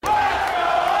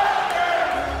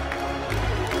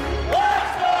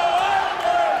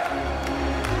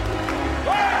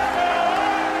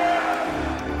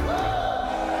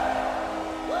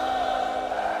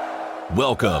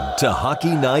Welcome to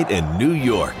Hockey Night in New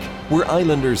York, where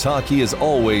Islanders hockey is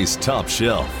always top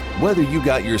shelf. Whether you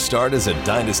got your start as a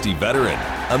Dynasty veteran,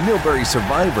 a Milbury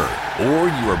survivor, or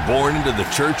you were born into the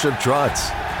Church of Trotz,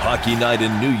 Hockey Night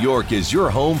in New York is your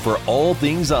home for all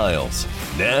things Isles.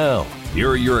 Now, here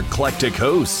are your eclectic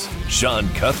hosts, Sean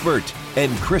Cuthbert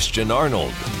and Christian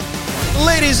Arnold.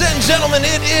 Ladies and gentlemen,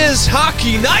 it is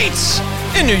Hockey Night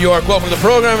in New York. Welcome to the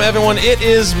program, everyone. It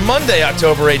is Monday,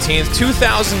 October 18th,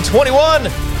 2021.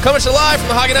 Coming to you live from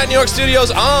the Hockey Night New York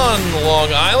studios on Long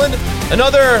Island.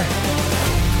 Another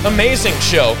amazing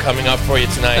show coming up for you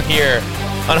tonight here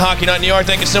on Hockey Night New York.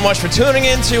 Thank you so much for tuning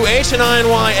in to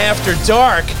HNINY After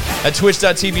Dark at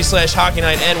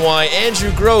twitch.tv/HockeyNightNY.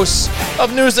 Andrew Gross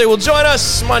of Newsday will join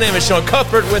us. My name is Sean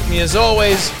Cuthbert. With me, as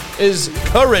always, is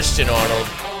Christian Arnold.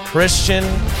 Christian,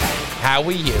 how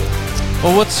are you?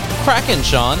 Well, what's cracking,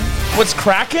 Sean? What's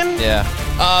cracking? Yeah.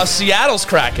 Seattle's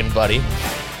cracking, buddy.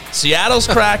 Seattle's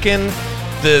cracking.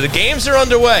 The games are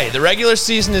underway. The regular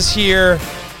season is here,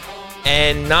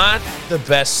 and not the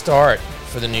best start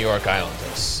for the New York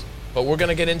Islanders. But we're going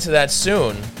to get into that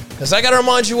soon, because I got to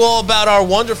remind you all about our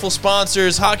wonderful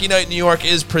sponsors. Hockey Night New York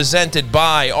is presented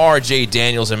by R.J.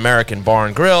 Daniels American Bar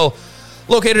and Grill,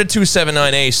 located at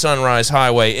 279A Sunrise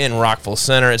Highway in Rockville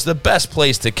Center. It's the best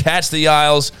place to catch the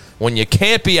Isles when you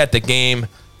can't be at the game.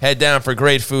 Head down for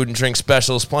great food and drink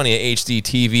specials, plenty of HD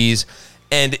TVs,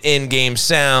 and in-game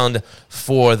sound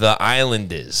for the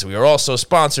Islanders. We are also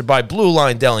sponsored by Blue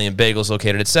Line Deli and Bagels,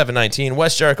 located at 719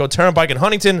 West Jericho Turnpike in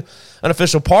Huntington, an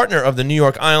official partner of the New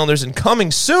York Islanders, and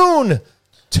coming soon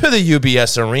to the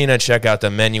UBS Arena. Check out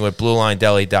the menu at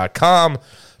BlueLineDeli.com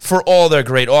for all their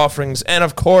great offerings. And,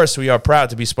 of course, we are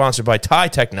proud to be sponsored by Ty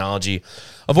Technology,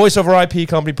 a voice-over IP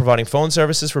company providing phone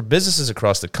services for businesses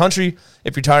across the country.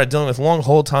 If you're tired of dealing with long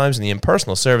hold times and the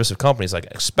impersonal service of companies like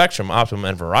Spectrum, Optimum,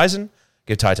 and Verizon,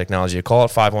 give Ty Technology a call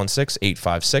at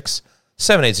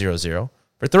 516-856-7800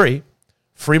 for 3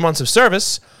 free months of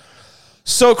service.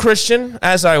 So, Christian,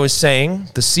 as I was saying,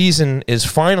 the season is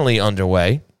finally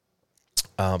underway,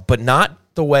 but not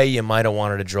the way you might have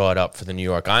wanted to draw it up for the New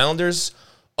York Islanders.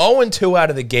 0-2 out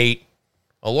of the gate,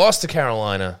 a loss to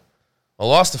Carolina, a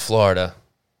loss to Florida.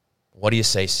 What do you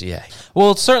say, CA?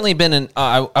 Well, it's certainly been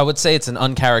I would say it's an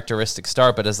uncharacteristic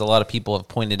start, but as a lot of people have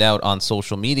pointed out on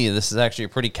social media, this is actually a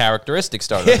pretty characteristic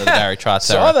start under the Barry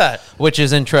Trotz era. Saw that. Which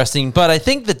is interesting. But I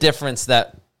think the difference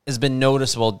that has been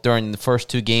noticeable during the first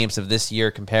 2 games of this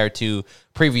year compared to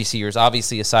previous years,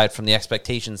 obviously aside from the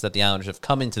expectations that the Islanders have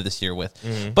come into this year with,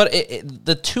 but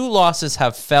the 2 losses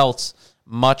have felt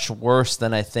much worse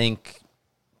than I think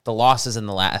the losses in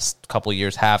the last couple of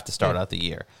years have to start out the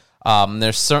year.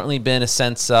 There's certainly been a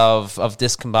sense of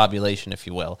discombobulation, if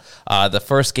you will. The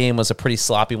first game was a pretty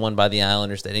sloppy one by the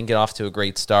Islanders. They didn't get off to a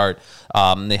great start.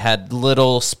 They had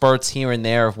little spurts here and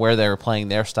there of where they were playing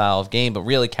their style of game, but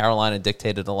really Carolina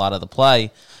dictated a lot of the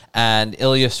play. And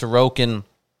Ilya Sorokin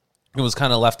was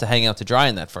kind of left to hang out to dry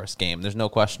in that first game. There's no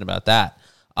question about that.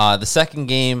 The second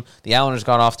game, the Islanders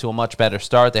got off to a much better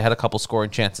start. They had a couple scoring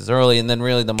chances early, and then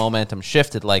really the momentum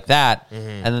shifted like that.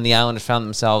 And then the Islanders found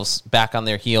themselves back on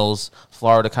their heels,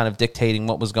 Florida kind of dictating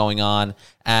what was going on.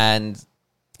 And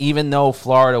even though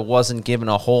Florida wasn't given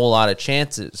a whole lot of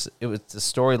chances, it was the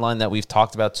storyline that we've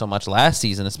talked about so much last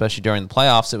season, especially during the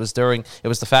playoffs. It was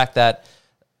the fact that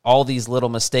all these little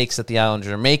mistakes that the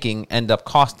Islanders are making end up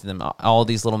costing them, all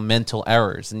these little mental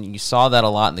errors. And you saw that a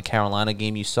lot in the Carolina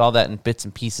game. You saw that in bits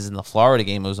and pieces in the Florida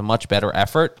game. It was a much better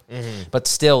effort. But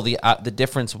still, the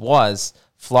difference was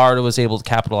Florida was able to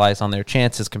capitalize on their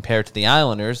chances compared to the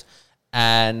Islanders,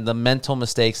 and the mental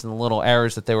mistakes and the little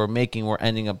errors that they were making were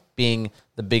ending up being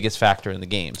the biggest factor in the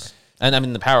games. And, I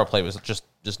mean, the power play was just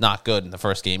not good in the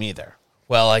first game either.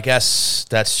 Well, I guess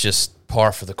that's just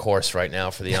par for the course right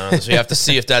now for the Islanders. We have to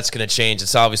see if that's going to change.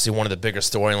 It's obviously one of the bigger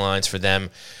storylines for them.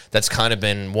 That's kind of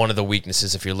been one of the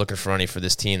weaknesses if you're looking for any for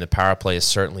this team. The power play has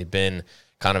certainly been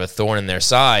kind of a thorn in their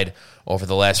side over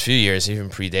the last few years, even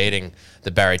predating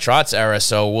the Barry Trotz era.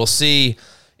 So we'll see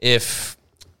if,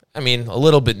 a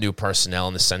little bit new personnel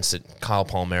in the sense that Kyle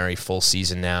Palmieri, full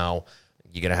season now.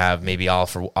 You're going to have maybe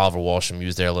Oliver Wahlstrom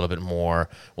used there a little bit more.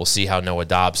 We'll see how Noah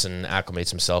Dobson acclimates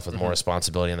himself with more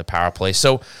responsibility on the power play.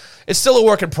 So it's still a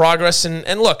work in progress.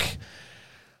 And look,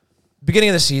 beginning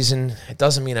of the season, it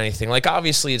doesn't mean anything. Like,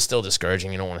 obviously, it's still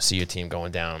discouraging. You don't want to see your team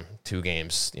going down 2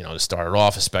 games, to start it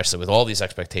off, especially with all these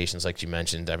expectations, like you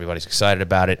mentioned. Everybody's excited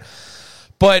about it.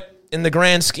 But in the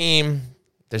grand scheme,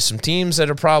 there's some teams that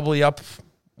are probably up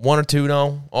 1 or 2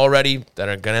 already that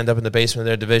are going to end up in the basement of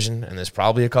their division, and there's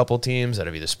probably a couple teams that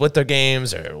have either split their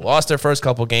games or lost their first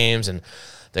couple games, and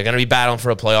they're going to be battling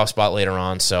for a playoff spot later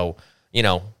on. So,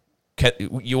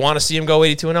 You want to see him go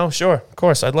 82-0? Sure, of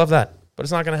course, I'd love that, but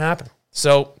it's not going to happen.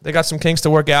 So they got some kinks to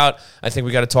work out. I think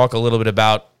we got to talk a little bit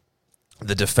about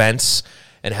the defense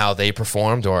and how they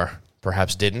performed, or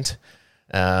perhaps didn't.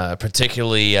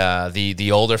 Particularly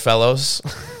the older fellows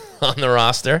on the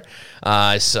roster.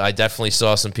 So I definitely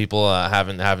saw some people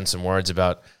having some words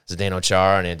about Zdeno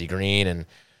Chara and Andy Green, and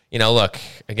look,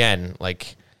 again,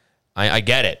 like I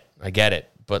get it,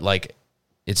 but like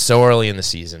it's so early in the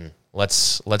season.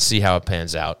 Let's see how it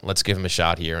pans out. Let's give him a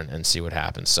shot here and see what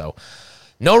happens. So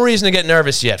no reason to get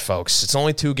nervous yet, folks. It's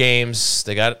only 2 games.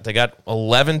 They got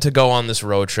 11 to go on this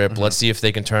road trip. Let's see if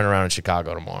they can turn around in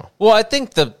Chicago tomorrow. Well, I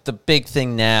think the big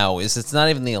thing now is it's not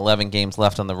even the 11 games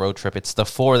left on the road trip. It's the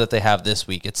 4 that they have this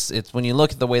week. It's when you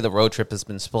look at the way the road trip has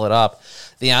been split up,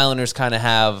 the Islanders kind of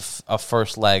have a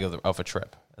first leg of a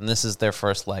trip, and this is their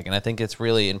first leg. And I think it's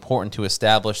really important to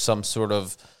establish some sort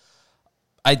of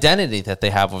identity that they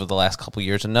have over the last couple of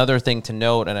years. Another thing to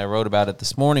note, and I wrote about it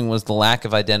this morning, was the lack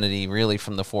of identity really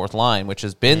from the fourth line, which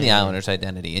has been the Islanders'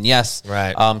 identity. And yes,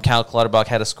 right. Cal Clutterbuck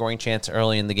had a scoring chance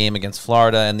early in the game against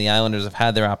Florida, and the Islanders have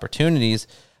had their opportunities,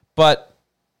 but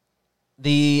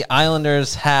the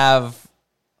Islanders have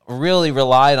really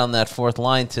relied on that fourth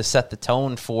line to set the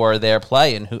tone for their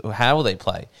play and how they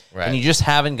play. Right. And you just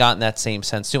haven't gotten that same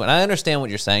sense too. And I understand what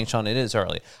you're saying, Sean. It is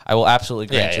early. I will absolutely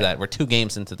grant you that. We're 2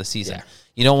 games into the season. Yeah.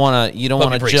 You don't want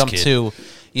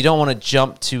to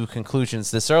jump to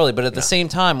conclusions this early, but at the same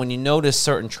time, when you notice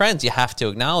certain trends, you have to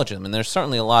acknowledge them. And there's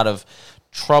certainly a lot of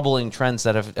troubling trends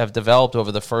that have developed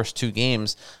over the first 2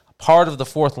 games. Part of the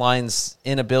fourth line's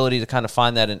inability to kind of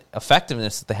find that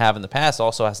effectiveness that they have in the past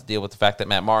also has to deal with the fact that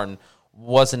Matt Martin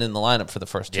wasn't in the lineup for the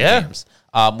first 2 games.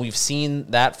 We've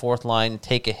seen that fourth line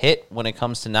take a hit when it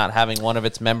comes to not having one of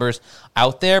its members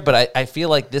out there, but I feel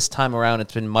like this time around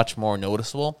it's been much more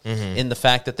noticeable in the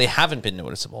fact that they haven't been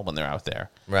noticeable when they're out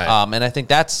there. Right. And I think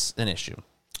that's an issue.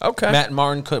 Okay. Matt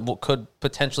Martin could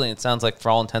potentially, and it sounds like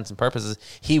for all intents and purposes,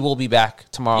 he will be back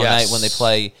tomorrow night when they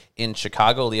play in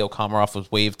Chicago. Leo Komarov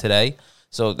was waived today.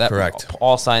 So that Correct.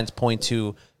 All signs point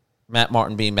to Matt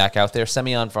Martin being back out there.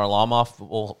 Semyon Varlamov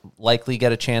will likely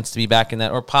get a chance to be back in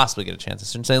that, or possibly get a chance. I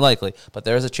shouldn't say likely, but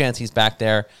there is a chance he's back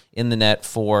there in the net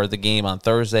for the game on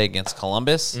Thursday against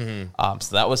Columbus. So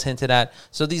that was hinted at.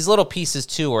 So these little pieces,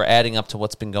 too, are adding up to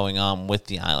what's been going on with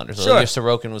the Islanders. Sure. Ilya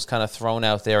Sorokin was kind of thrown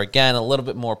out there again, a little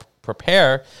bit more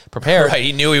prepared. Right,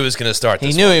 he knew he was going to start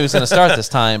this He knew he was going to start this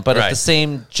time, but Right. at the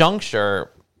same juncture,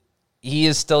 he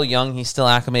is still young. He's still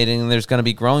acclimating, and there's going to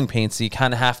be growing pains. So you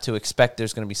kind of have to expect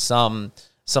there's going to be some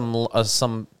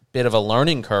bit of a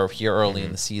learning curve here early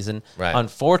in the season. Right.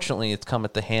 Unfortunately, it's come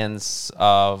at the hands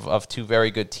of 2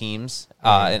 very good teams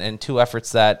and 2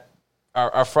 efforts that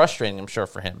are frustrating, I'm sure,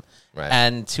 for him. Right.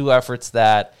 And 2 efforts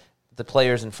that the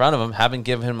players in front of him haven't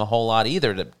given him a whole lot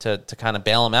either to kind of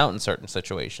bail him out in certain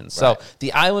situations. Right. So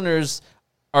the Islanders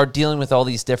are dealing with all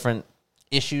these different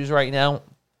issues right now.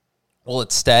 Will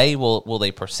it stay? Will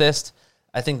they persist?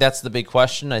 I think that's the big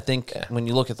question. I think when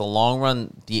you look at the long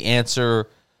run, the answer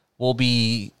will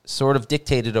be sort of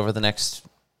dictated over the next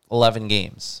 11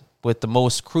 games, with the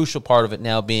most crucial part of it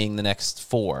now being the next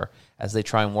 4 as they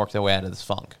try and work their way out of this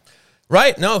funk.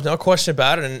 Right, no question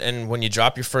about it. And when you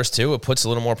drop your first 2, it puts a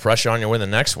little more pressure on you to win the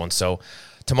next one. So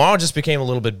tomorrow just became a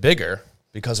little bit bigger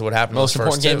because of what happened. Most in the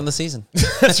important first 2. game of the season.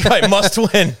 That's right, must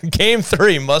win. Game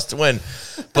 3, must win.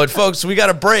 But folks, we got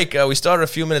a break. We started a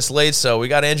few minutes late, so we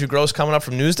got Andrew Gross coming up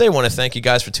from Newsday. Want to thank you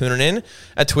guys for tuning in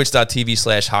at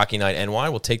twitch.tv/HockeyNightNY.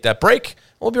 We'll take that break.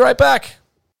 We'll be right back.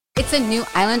 It's a new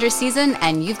Islander season,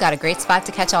 and you've got a great spot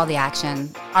to catch all the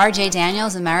action. RJ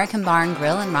Daniels American Bar and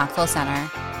Grill in Rockville Center.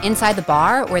 Inside the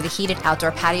bar or the heated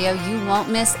outdoor patio, you won't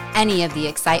miss any of the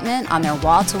excitement on their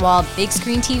wall-to-wall big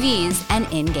screen TVs and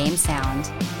in-game sound.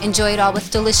 Enjoy it all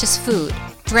with delicious food,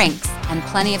 drinks, and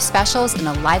plenty of specials in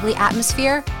a lively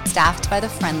atmosphere, staffed by the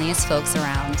friendliest folks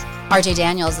around. RJ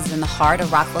Daniels is in the heart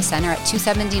of Rockville Center at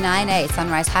 279A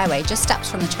Sunrise Highway, just steps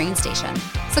from the train station.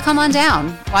 So come on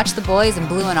down, watch the boys in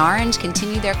blue and orange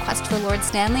continue their quest for Lord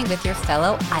Stanley with your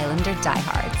fellow Islander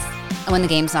diehards. And when the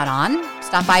game's not on,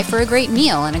 stop by for a great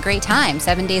meal and a great time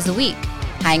 7 days a week.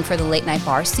 Hang for the late night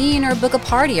bar scene or book a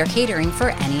party or catering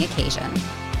for any occasion.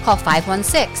 Call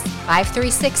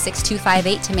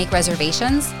 516-536-6258 to make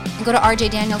reservations and go to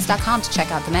rjdaniels.com to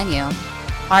check out the menu.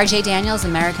 RJ Daniels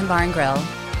American Bar and Grill,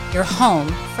 your home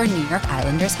for New York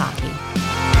Islanders hockey.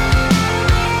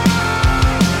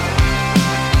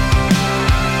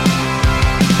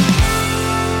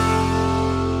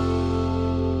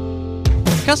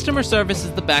 Customer service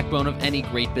is the backbone of any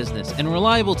great business, and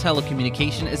reliable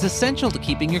telecommunication is essential to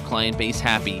keeping your client base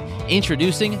happy.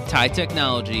 Introducing TIE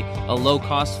Technology, a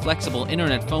low-cost, flexible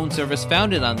internet phone service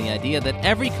founded on the idea that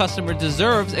every customer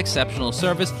deserves exceptional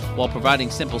service while providing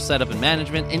simple setup and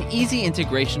management and easy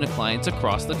integration to clients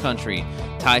across the country.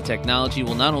 TIE Technology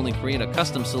will not only create a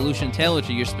custom solution tailored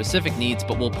to your specific needs,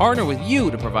 but will partner with you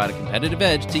to provide a competitive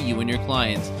edge to you and your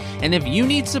clients. And if you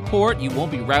need support, you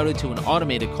won't be routed to an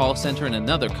automated call center in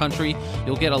another country.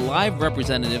 You'll get a live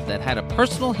representative that had a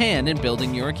personal hand in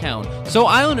building your account. So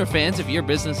Islander fans, if your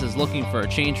business is looking for a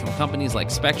change from companies like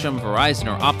Spectrum, Verizon,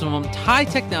 or Optimum, TIE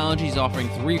Technology is offering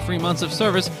 3 free months of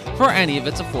service for any of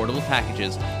its affordable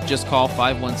packages. Just call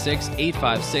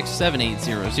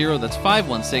 516-856-7800. That's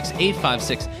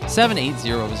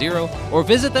 516-856-7800. Or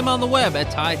visit them on the web at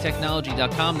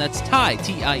TIEtechnology.com. That's TIE,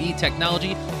 T-I-E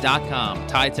Technology.com.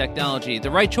 TIE Technology, the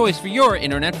right choice for your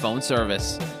internet phone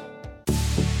service.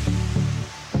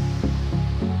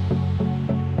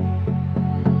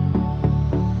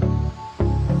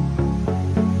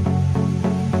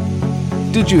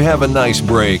 Did you have a nice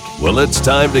break? Well, it's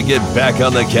time to get back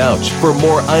on the couch for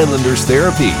more Islanders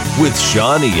therapy with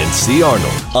Shawnee and C.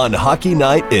 Arnold on Hockey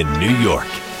Night in New York.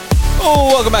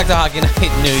 Oh, welcome back to Hockey Night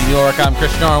in New York. I'm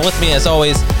Christian Arnold. With me, as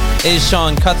always, is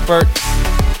Sean Cuthbert.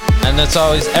 And it's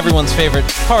always everyone's favorite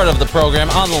part of the program,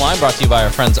 On the Line, brought to you by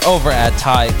our friends over at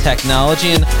TIE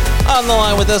Technology. And on the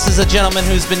line with us is a gentleman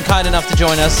who's been kind enough to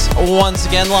join us once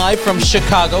again live from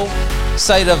Chicago,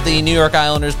 site of the New York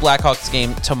Islanders Blackhawks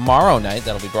game tomorrow night.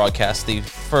 That'll be broadcast, the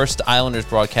first Islanders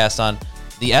broadcast on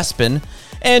the ESPN.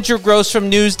 Andrew Gross from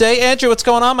Newsday. Andrew, what's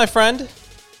going on, my friend?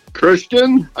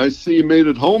 Christian, I see you made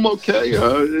it home okay.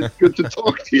 It's good to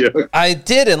talk to you. I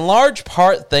did, in large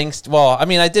part thanks to, well, I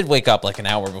mean, I did wake up like an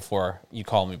hour before you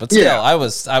called me, but still, yeah. I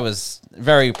was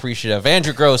very appreciative.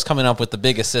 Andrew Gross coming up with the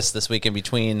big assist this week in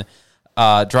between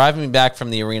driving me back from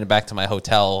the arena back to my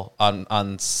hotel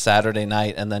on Saturday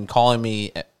night, and then calling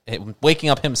me, waking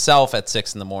up himself at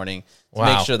 6 in the morning to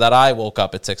make sure that I woke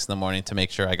up at 6 in the morning to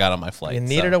make sure I got on my flight. You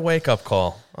needed a wake-up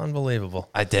call. Unbelievable.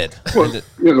 I did. Well,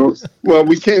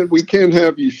 we can't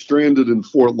have you stranded in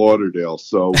Fort Lauderdale.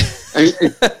 So,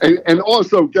 and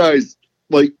also, guys,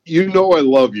 like, I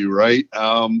love you, right?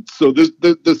 So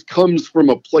this comes from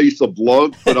a place of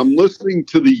love, but I'm listening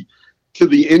to the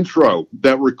intro,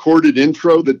 that recorded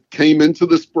intro that came into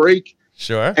this break.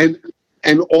 Sure.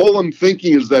 And all I'm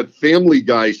thinking is that Family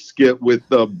Guy skit with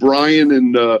Brian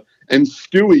and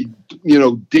Stewie,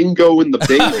 Dingo and the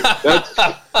baby.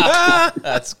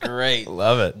 That's great.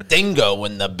 Love it. Dingo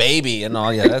and the baby and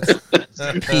all. Yeah, that's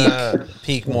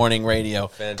peak morning radio.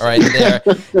 Fantastic. Right there.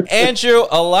 Andrew,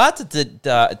 a lot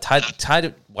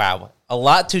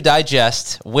to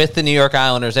digest with the New York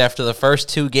Islanders after the first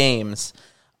 2 games.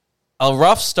 A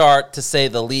rough start, to say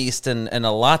the least, and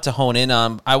a lot to hone in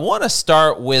on. I want to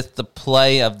start with the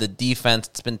play of the defense.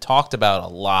 It's been talked about a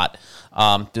lot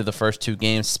through the first 2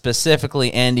 games,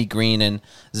 specifically Andy Green and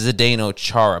Zdeno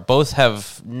Chara. Both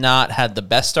have not had the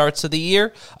best starts of the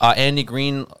year. Andy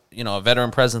Green, a veteran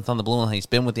presence on the blue line. He's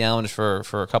been with the Islanders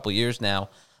for a couple years now.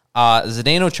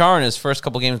 Zdeno Chara in his first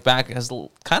couple games back has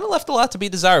kind of left a lot to be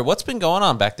desired. What's been going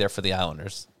on back there for the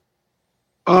Islanders?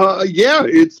 Yeah,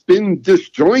 it's been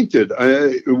disjointed.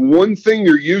 One thing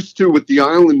you're used to with the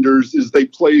Islanders is they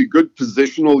play a good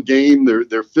positional game.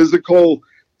 They're physical,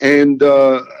 and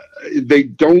they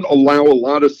don't allow a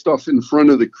lot of stuff in front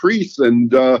of the crease.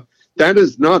 And that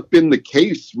has not been the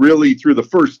case really through the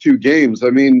first 2 games.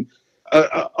 I mean,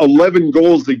 11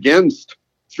 goals against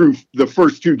through the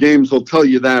first 2 games will tell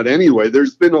you that anyway.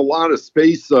 There's been a lot of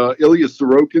space. Ilya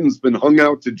Sorokin's been hung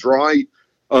out to dry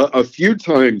a few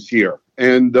times here.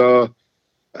 And,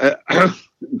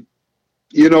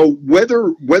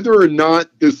 whether or not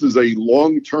this is a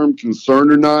long-term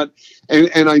concern or not,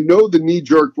 and I know the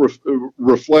knee-jerk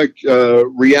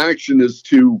reaction is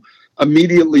to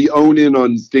immediately own in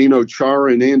on Zdeno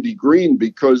Chara and Andy Green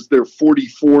because they're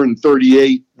 44 and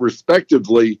 38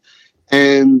 respectively,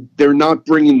 and they're not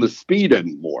bringing the speed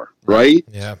anymore, right?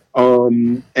 Yeah.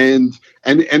 And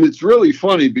it's really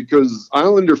funny because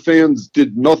Islander fans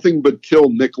did nothing but kill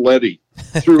Nick Leddy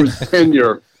through his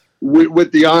tenure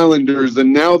with the Islanders,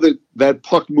 and now that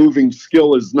puck moving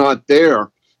skill is not there,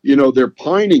 they're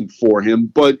pining for him.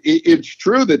 But it's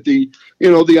true that the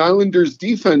Islanders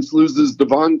defense loses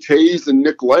Devon Toews and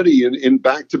Nick Leddy in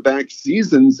back-to-back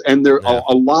seasons, and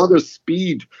a lot of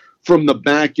speed from the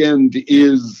back end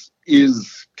is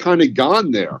kind of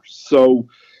gone there. So,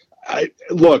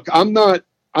 I'm not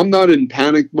in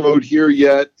panic mode here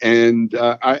yet, and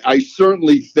I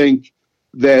certainly think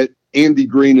that Andy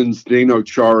Green and Zdeno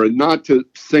Chara, not to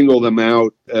single them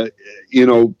out,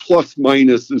 plus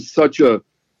minus is such a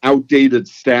outdated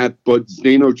stat, but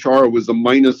Zdeno Chara was a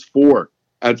 -4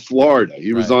 at Florida.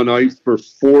 He was on ice for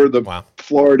 4 of the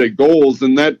Florida goals,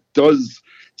 and that does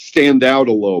stand out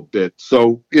a little bit.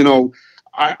 So,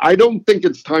 I don't think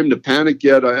it's time to panic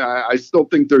yet. I still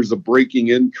think there's a breaking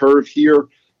in curve here.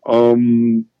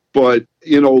 But,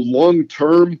 long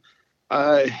term,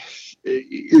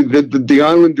 the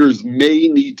Islanders may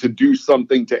need to do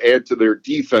something to add to their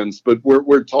defense, but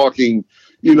we're talking,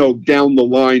 down the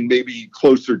line, maybe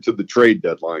closer to the trade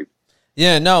deadline.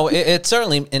 Yeah, no, it's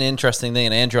certainly an interesting thing.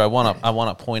 And Andrew, I want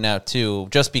to point out too,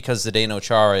 just because Zdeno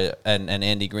Chara and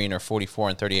Andy Green are 44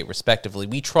 and 38 respectively,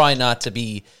 we try not to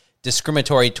be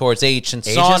discriminatory towards age, and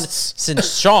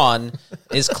since Sean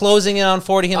is closing in on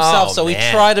 40 himself, we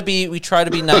try to be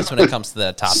nice when it comes to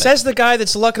that topic. Says the guy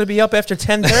that's lucky to be up after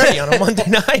 10:30 on a Monday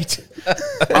night.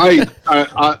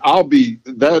 I'll be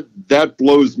that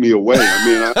blows me away. I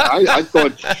mean,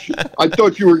 I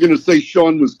thought you were going to say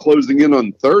Sean was closing in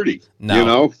on 30.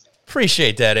 No.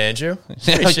 Appreciate that, Andrew.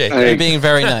 Appreciate that. You're being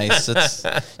very nice.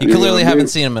 You clearly haven't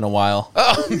seen him in a while.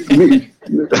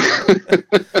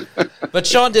 But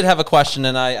Sean did have a question,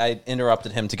 and I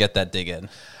interrupted him to get that dig in.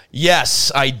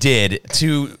 Yes, I did.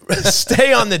 To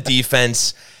stay on the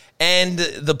defense and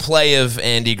the play of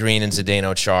Andy Green and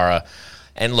Zdeno Chara.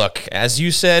 And look, as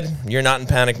you said, you're not in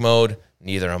panic mode.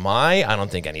 Neither am I. I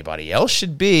don't think anybody else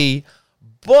should be.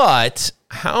 But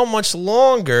how much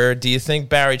longer do you think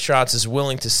Barry Trotz is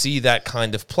willing to see that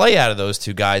kind of play out of those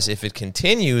two guys if it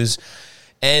continues?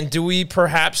 And do we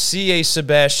perhaps see a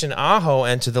Sebastian Aho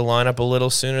enter the lineup a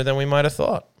little sooner than we might have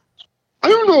thought? I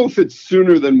don't know if it's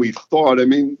sooner than we thought. I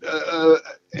mean,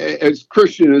 as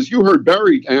Christian, as you heard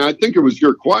Barry, and I think it was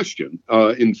your question,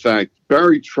 in fact,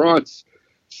 Barry Trotz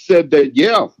said that,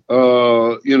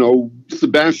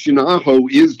 Sebastian Aho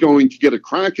is going to get a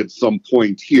crack at some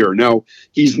point here. Now,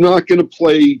 he's not going to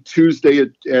play Tuesday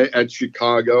at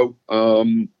Chicago.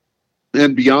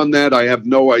 And beyond that, I have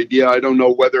no idea. I don't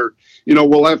know whether,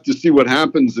 we'll have to see what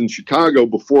happens in Chicago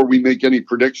before we make any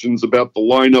predictions about the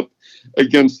lineup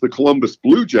against the Columbus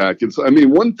Blue Jackets. I mean,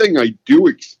 one thing I do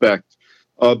expect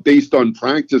based on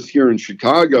practice here in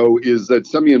Chicago is that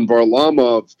Semyon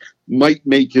Varlamov might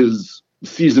make his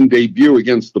season debut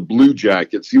against the Blue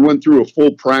Jackets. He went through a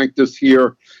full practice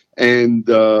here, and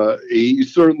he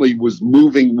certainly was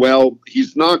moving well.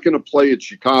 He's not going to play at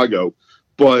Chicago,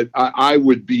 but I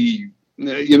would be,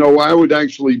 I would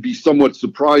actually be somewhat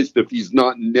surprised if he's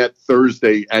not in net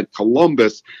Thursday at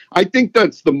Columbus. I think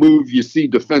that's the move you see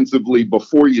defensively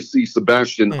before you see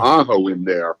Sebastian Aho in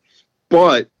there.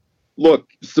 But look,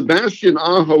 Sebastian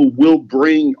Aho will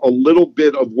bring a little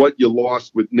bit of what you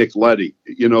lost with Nick Leddy,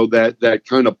 that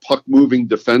kind of puck-moving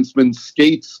defenseman.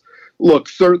 Skates, look,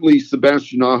 certainly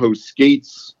Sebastian Aho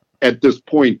skates at this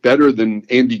point better than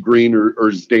Andy Green or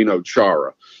Zdeno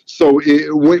Chara. So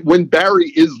when Barry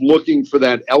is looking for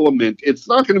that element, it's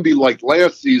not going to be like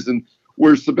last season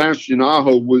where Sebastian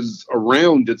Aho was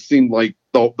around, it seemed like,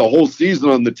 the whole season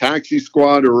on the taxi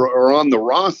squad or on the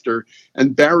roster,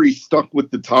 and Barry stuck with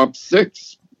the top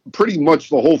 6 pretty much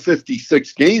the whole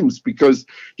 56 games because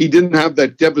he didn't have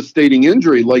that devastating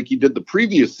injury like he did the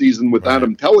previous season with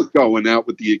Adam Pelech going out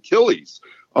with the Achilles.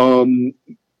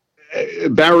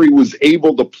 Barry was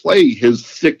able to play his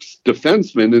 6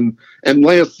 defensemen, and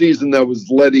last season that was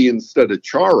Leddy instead of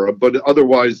Chara, but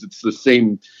otherwise it's the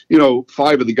same, 5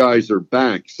 of the guys are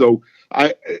back. So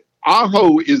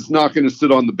Aho is not going to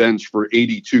sit on the bench for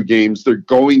 82 games. They're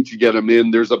going to get him in.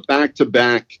 There's a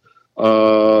back-to-back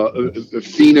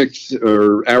Phoenix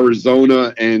or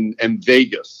Arizona and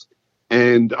Vegas.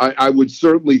 And I would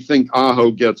certainly think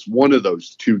Aho gets one of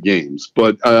those 2 games.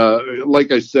 But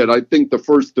like I said, I think the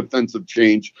first defensive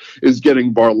change is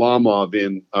getting Varlamov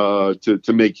in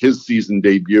to make his season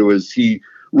debut as he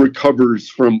recovers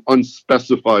from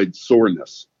unspecified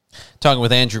soreness. Talking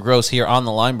with Andrew Gross here on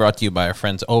the line, brought to you by our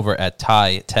friends over at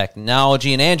Tie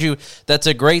Technology. And Andrew, that's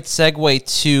a great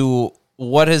segue to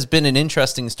what has been an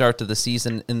interesting start to the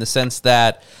season in the sense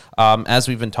that, as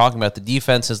we've been talking about, the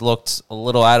defense has looked a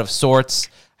little out of sorts.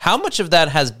 How much of that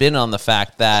has been on the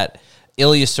fact that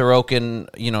Ilya Sorokin,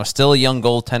 still a young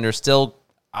goaltender, still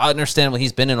understandably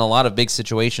he's been in a lot of big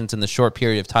situations in the short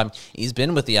period of time he's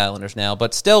been with the Islanders now,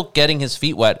 but still getting his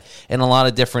feet wet in a lot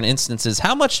of different instances.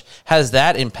 How much has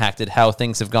that impacted how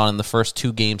things have gone in the first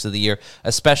 2 games of the year,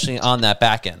 especially on that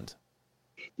back end?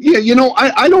 Yeah,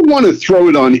 I don't want to throw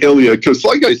it on Ilya because,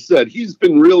 like I said, he's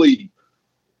been really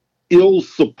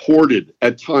ill-supported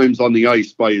at times on the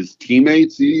ice by his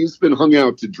teammates. He's been hung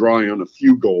out to dry on a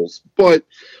few goals. But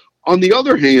on the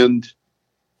other hand,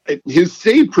 his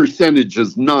save percentage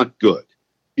is not good.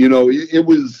 You know, it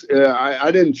was, I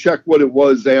didn't check what it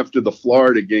was after the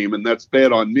Florida game, and that's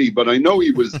bad on me, but I know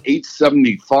he was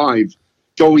 875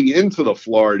 going into the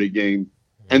Florida game.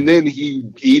 And then he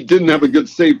didn't have a good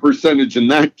save percentage in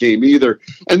that game either.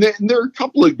 And then there are a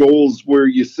couple of goals where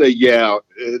you say, yeah,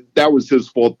 that was his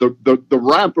fault. The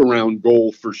wraparound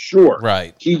goal for sure.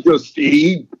 Right.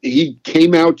 He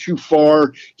came out too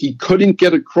far. He couldn't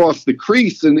get across the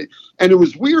crease. And it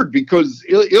was weird because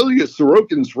Ilya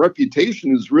Sorokin's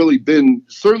reputation has really been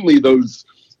certainly those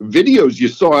videos you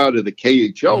saw out of the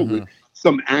KHL with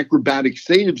some acrobatic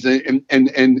saves and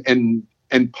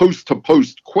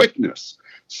post-to-post quickness.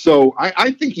 So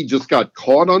I think he just got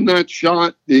caught on that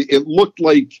shot. It looked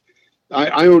like,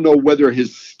 I don't know whether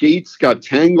his skates got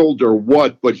tangled or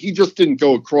what, but he just didn't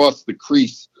go across the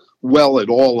crease well at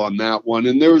all on that one.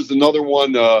 And there was another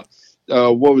one,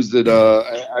 what was it?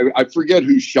 I forget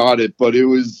who shot it, but it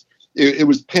was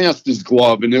past his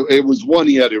glove, and it was one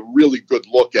he had a really good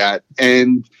look at,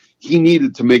 and he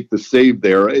needed to make the save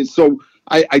there. And so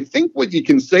I think what you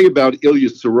can say about Ilya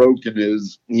Sorokin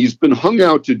is he's been hung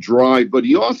out to dry, but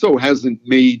he also hasn't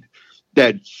made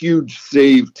that huge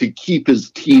save to keep his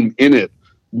team in it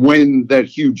when that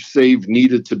huge save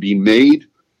needed to be made.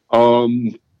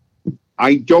 I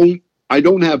don't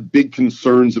have big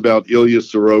concerns about Ilya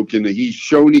Sorokin. He's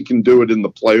shown he can do it in the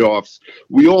playoffs.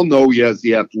 We all know he has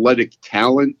the athletic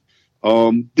talent.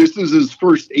 This is his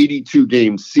first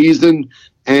 82-game season,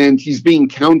 and he's being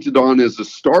counted on as a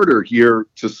starter here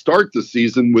to start the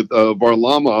season with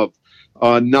Varlamov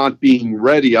not being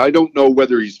ready. I don't know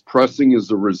whether he's pressing as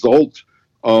a result,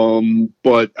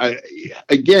 but I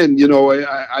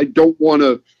don't want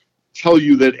to tell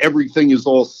you that everything is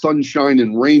all sunshine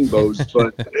and rainbows,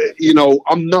 but,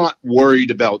 I'm not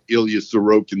worried about Ilya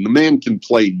Sorokin. The man can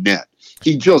play net.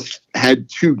 He just had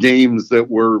 2 games that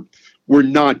were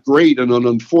not great, and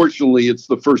unfortunately, it's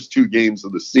the first 2 games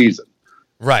of the season.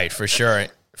 Right, for sure,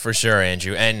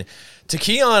 Andrew. And to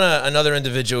key on another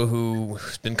individual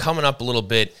who's been coming up a little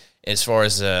bit as far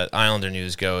as Islander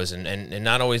news goes, and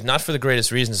not for the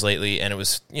greatest reasons lately, and it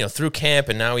was through camp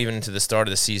and now even into the start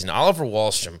of the season. Oliver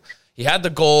Wahlstrom, he had the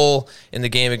goal in the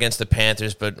game against the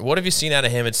Panthers, but what have you seen out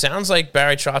of him? It sounds like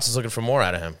Barry Trotz is looking for more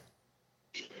out of him.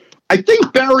 I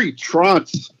think Barry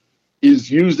Trotz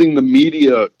is using the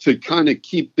media to kind of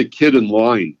keep the kid in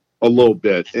line a little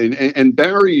bit, and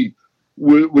Barry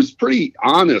was pretty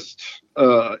honest,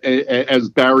 as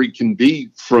Barry can be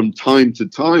from time to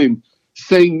time,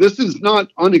 saying this is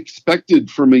not unexpected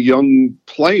from a young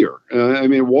player.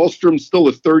 Wahlstrom's still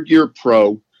a third-year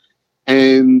pro,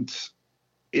 and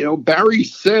Barry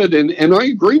said, and I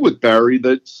agree with Barry,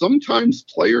 that sometimes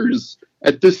players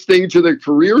at this stage of their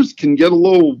careers can get a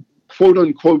little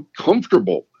quote-unquote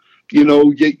comfortable. You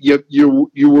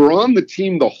were on the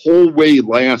team the whole way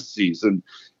last season,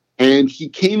 and he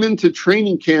came into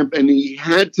training camp and he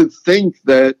had to think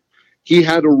that he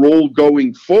had a role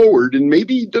going forward, and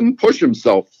maybe he didn't push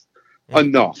himself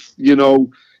enough,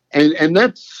 and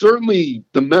that's certainly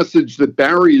the message that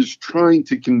Barry is trying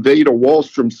to convey to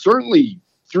Wahlstrom, certainly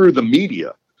through the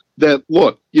media, that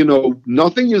look,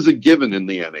 nothing is a given in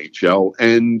the NHL,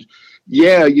 and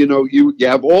you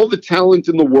have all the talent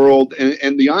in the world,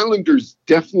 and the Islanders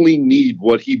definitely need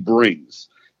what he brings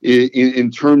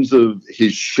in terms of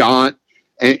his shot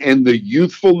and the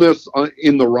youthfulness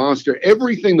in the roster.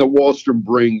 Everything that Wahlstrom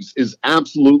brings is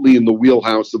absolutely in the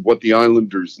wheelhouse of what the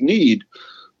Islanders need.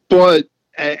 But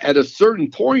at a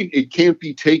certain point, it can't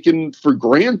be taken for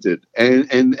granted.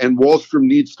 And Wahlstrom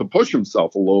needs to push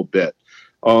himself a little bit.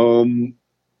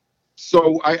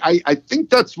 So I think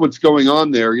that's what's going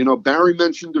on there. Barry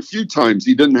mentioned a few times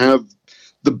he didn't have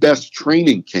the best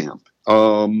training camp.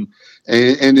 And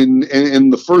in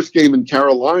the first game in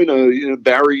Carolina,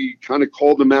 Barry kind of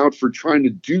called him out for trying to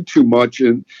do too much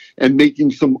and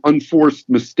making some unforced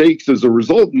mistakes as a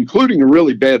result, including a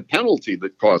really bad penalty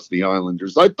that cost the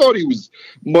Islanders. I thought he was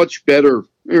much better,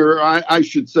 or I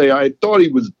should say, I thought he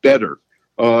was better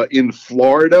in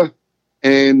Florida.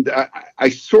 And I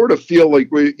sort of feel like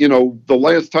the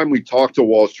last time we talked to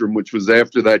Wahlstrom, which was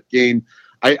after that game,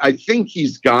 I think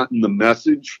he's gotten the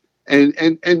message.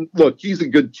 And look, he's a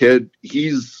good kid.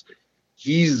 He's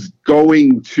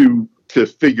going to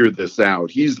figure this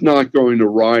out. He's not going to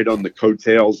ride on the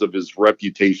coattails of his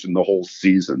reputation the whole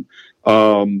season.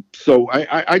 So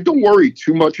I don't worry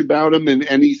too much about him,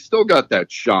 and he's still got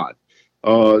that shot.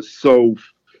 I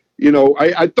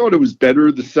thought it was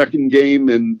better the second game,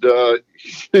 and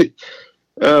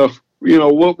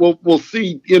we'll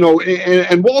see.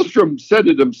 And Wahlstrom said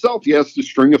it himself. He has to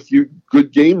string a few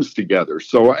good games together.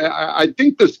 So I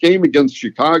think this game against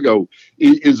Chicago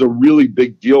is a really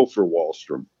big deal for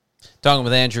Wahlstrom. Talking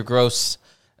with Andrew Gross,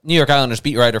 New York Islanders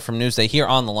beat writer from Newsday, here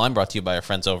on the line, brought to you by our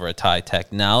friends over at Tide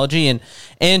Technology. And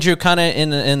Andrew, kind of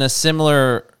in a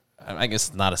similar, I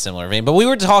guess not a similar vein, but we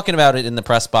were talking about it in the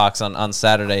press box on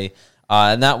Saturday.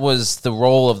 And that was the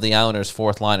role of the Islanders'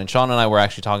 fourth line. And Sean and I were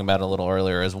actually talking about it a little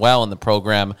earlier as well in the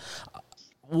program.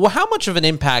 How much of an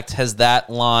impact has that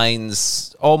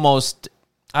line's almost,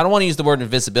 I don't want to use the word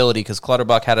invisibility because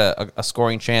Clutterbuck had a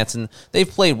scoring chance and they've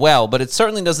played well, but it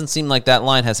certainly doesn't seem like that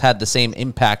line has had the same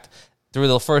impact through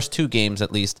the first two games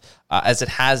at least as it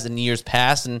has in years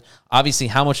past. And obviously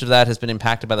how much of that has been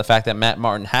impacted by the fact that Matt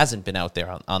Martin hasn't been out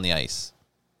there on the ice?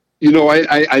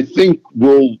 I think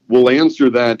we'll answer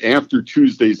that after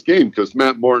Tuesday's game because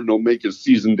Matt Martin will make his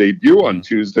season debut on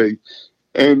Tuesday,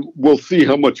 and we'll see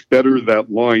how much better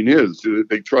that line is.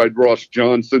 They tried Ross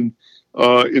Johnson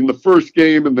in the first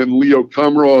game, and then Leo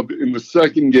Komarov in the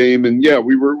second game. And yeah,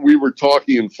 we were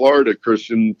talking in Florida,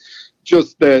 Christian,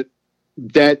 just that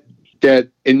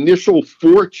initial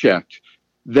forecheck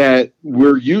that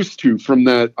we're used to from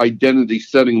that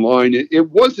identity-setting line.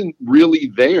 It wasn't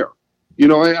really there.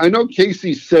 I know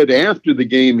Casey said after the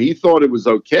game he thought it was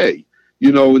okay,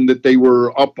 and that they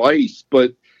were up ice,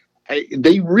 but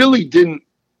they really didn't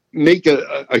make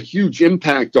a huge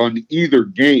impact on either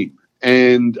game.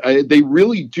 And they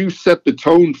really do set the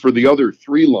tone for the other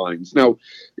three lines. Now,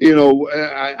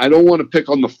 I don't want to pick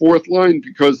on the fourth line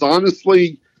because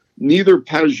honestly, neither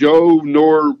Pajot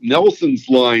nor Nelson's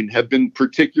line have been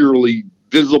particularly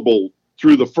visible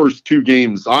through the first two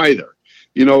games either.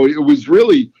 It was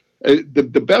really...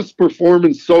 The best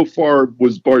performance so far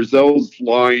was Barzal's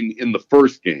line in the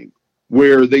first game,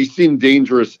 where they seemed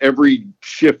dangerous every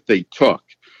shift they took.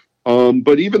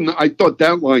 But even I thought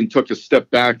that line took a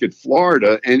step back at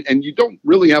Florida, and you don't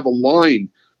really have a line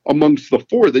amongst the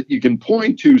four that you can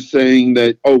point to saying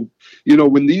that,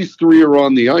 when these three are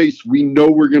on the ice, we know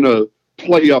we're going to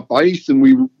play up ice and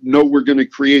we know we're going to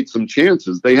create some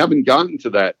chances. They haven't gotten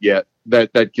to that yet.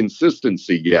 That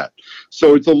consistency yet.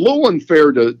 So it's a little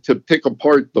unfair to pick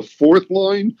apart the fourth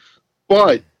line.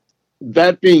 But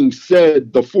that being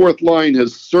said, the fourth line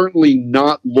has certainly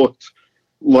not looked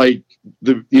like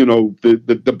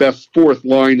the best fourth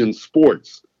line in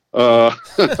sports so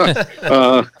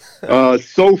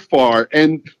far.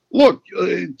 And look,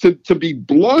 to be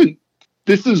blunt,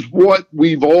 this is what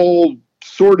we've all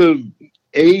sort of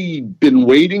been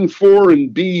waiting for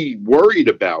and B, worried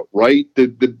about, right?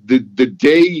 The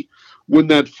day when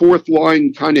that fourth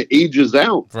line kind of ages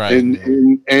out, right,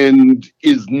 and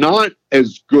is not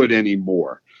as good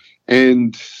anymore.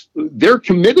 And they're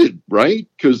committed, right?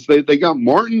 Because they got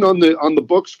Martin on the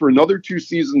books for another 2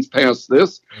 seasons past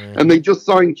this, and they just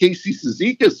signed Casey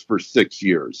Cizikas for 6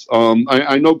 years.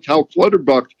 I know Cal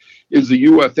Clutterbuck is a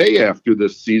UFA after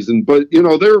this season, but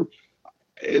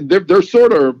they're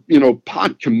sort of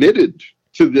pot committed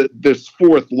to this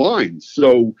fourth line.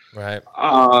 So right.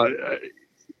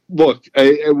 Look,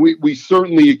 we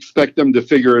certainly expect them to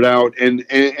figure it out. And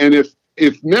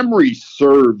if memory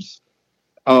serves,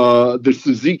 the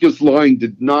Cizikas line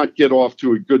did not get off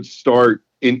to a good start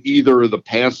in either of the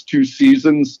past 2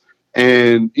 seasons.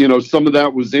 And some of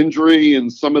that was injury,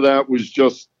 and some of that was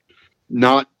just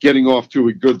not getting off to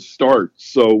a good start.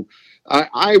 So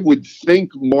I would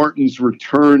think Martin's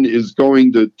return is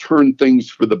going to turn things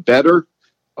for the better.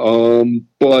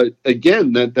 But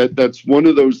again, that's one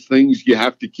of those things you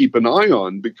have to keep an eye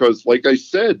on because, like I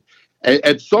said,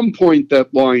 at some point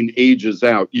that line ages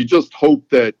out. You just hope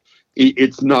that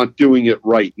it's not doing it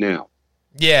right now.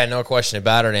 Yeah, no question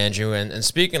about it, Andrew. And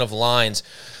speaking of lines,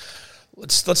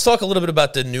 let's talk a little bit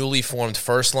about the newly formed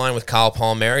first line with Kyle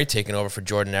Palmieri taking over for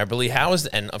Jordan Eberle.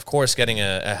 And of course, getting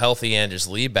a healthy Anders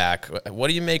Lee back. What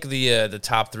do you make of the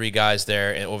top 3 guys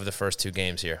there over the first 2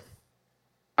 games here?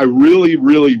 I really,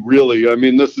 I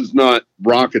mean, this is not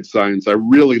rocket science. I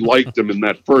really liked them in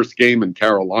that first game in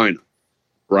Carolina,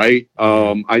 right?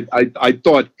 I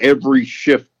thought every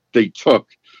shift they took,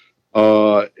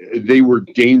 they were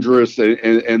dangerous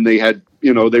and they had,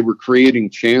 they were creating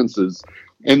chances.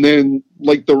 And then,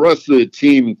 like the rest of the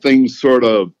team, things sort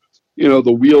of,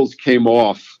 the wheels came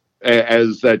off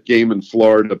as that game in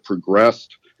Florida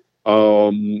progressed.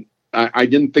 I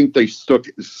didn't think they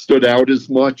stood out as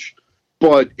much.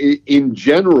 But in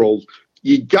general,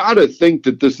 you got to think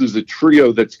that this is a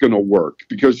trio that's going to work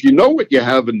because you know what you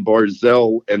have in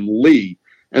Barzal and Lee.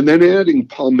 And then adding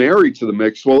Palmieri to the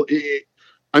mix, well,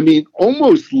 I mean,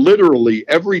 almost literally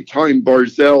every time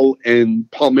Barzal and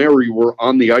Palmieri were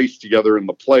on the ice together in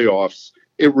the playoffs,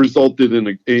 it resulted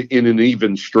in an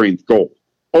even strength goal.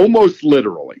 Almost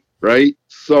literally, right?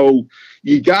 So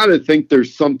you got to think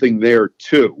there's something there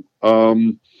too.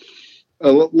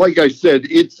 Like I said,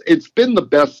 it's been the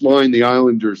best line the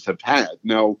Islanders have had.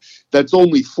 Now, that's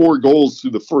only 4 goals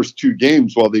through the first 2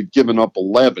 games while they've given up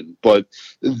 11. But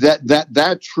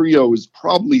that trio is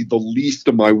probably the least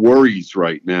of my worries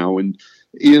right now. And,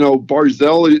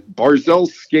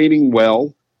 Barzal's skating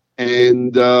well.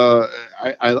 And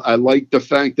I like the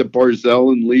fact that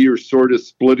Barzal and Lee are sort of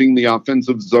splitting the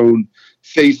offensive zone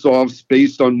face-offs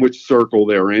based on which circle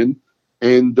they're in.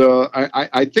 And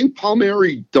I think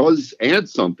Palmieri does add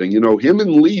something. Him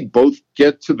and Lee both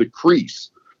get to the crease.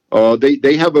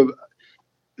 They have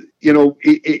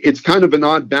it's kind of an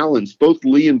odd balance. Both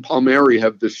Lee and Palmieri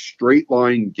have this straight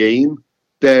line game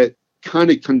that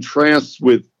kind of contrasts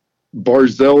with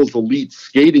Barzal's elite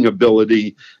skating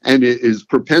ability and his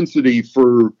propensity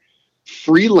for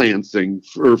freelancing,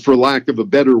 for lack of a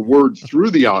better word, through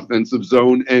the offensive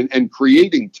zone and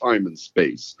creating time and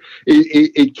space.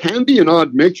 It can be an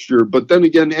odd mixture, but then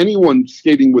again, anyone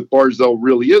skating with Barzal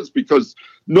really is, because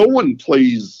no one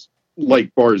plays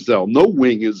like Barzal. No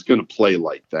wing is going to play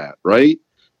like that, right?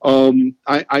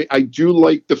 I do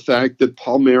like the fact that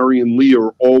Palmieri and Lee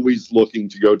are always looking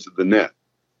to go to the net.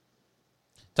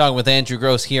 Talking with Andrew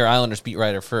Gross here, Islanders beat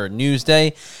writer for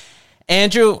Newsday.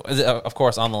 Andrew, of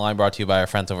course, on the line, brought to you by our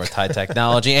friends over at Tide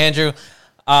Technology. Andrew,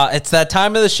 it's that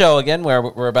time of the show again where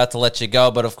we're about to let you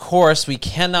go, but of course we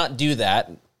cannot do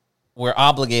that. We're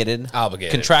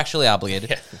contractually obligated.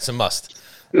 Yeah, it's a must.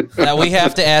 That we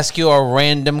have to ask you a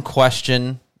random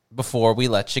question before we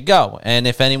let you go. And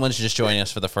if anyone's just joining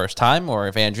us for the first time, or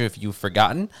if Andrew, if you've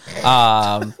forgotten,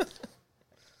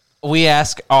 we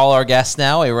ask all our guests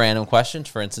now a random question.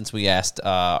 For instance, we asked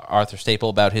Arthur Staple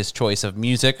about his choice of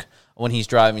music when he's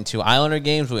driving to Islander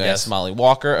games. We asked Molly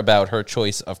Walker about her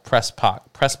choice of press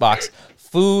box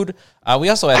food. We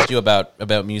also asked you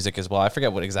about music as well. I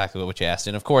forget what you asked.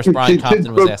 And, of course, Brian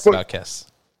Compton was asked about Kiss.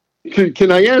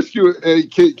 Can I ask you,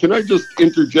 can I just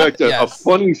interject a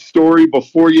funny story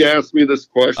before you ask me this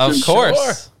question? Of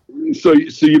course. Sure.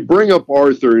 So you bring up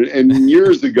Arthur, and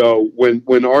years ago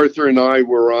when Arthur and I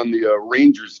were on the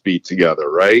Rangers beat together,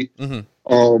 right? Mm-hmm.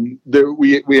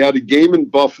 We had a game in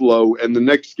Buffalo, and the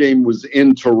next game was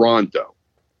in Toronto.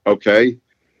 Okay,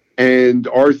 and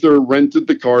Arthur rented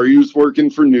the car. He was working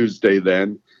for Newsday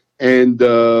then, and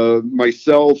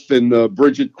myself and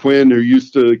Bridget Quinn, who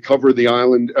used to cover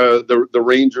the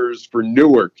Rangers for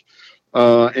Newark.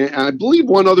 And I believe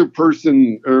one other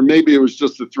person, or maybe it was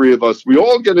just the 3 of us, we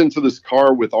all get into this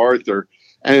car with Arthur,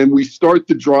 and we start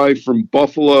the drive from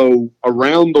Buffalo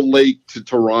around the lake to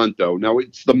Toronto. Now,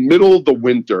 it's the middle of the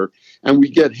winter, and we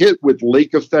get hit with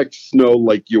lake effect snow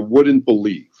like you wouldn't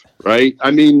believe, right?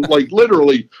 I mean, like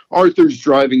literally, Arthur's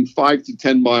driving 5 to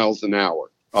 10 miles an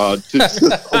hour to just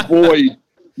avoid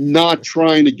not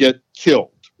trying to get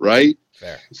killed, right?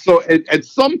 Fair. So at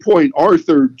some point,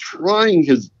 Arthur, trying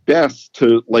his best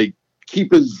to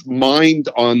keep his mind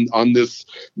on this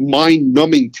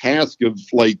mind-numbing task of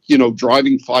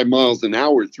driving 5 miles an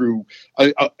hour through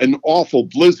an awful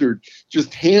blizzard,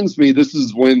 just hands me. This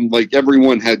is when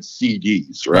everyone had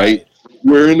CDs, right?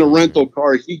 We're in a rental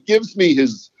car. He gives me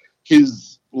his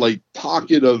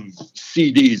pocket of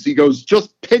CDs. He goes,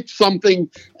 just pick something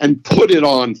and put it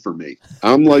on for me.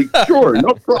 I'm like, sure,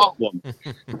 no problem.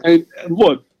 And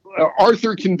look,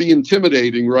 Arthur can be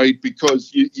intimidating, right?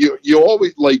 Because you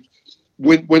always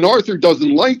when Arthur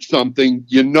doesn't like something,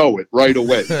 you know it right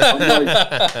away.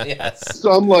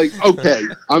 So I'm like, okay,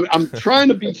 I'm trying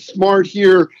to be smart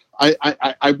here.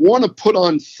 I want to put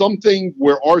on something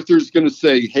where Arthur's going to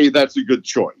say, hey, that's a good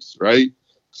choice, right?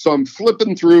 So I'm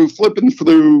flipping through.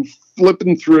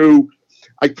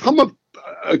 I come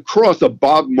across a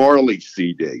Bob Marley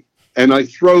CD, and I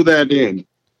throw that in.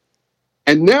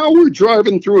 And now we're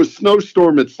driving through a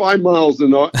snowstorm at 5 miles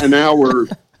an hour,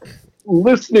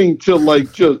 listening to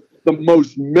just the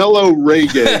most mellow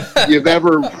reggae you've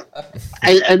ever.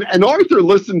 And Arthur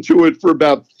listened to it for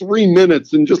about 3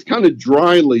 minutes and just kind of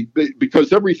dryly,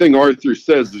 because everything Arthur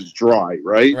says is dry,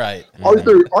 right? Right.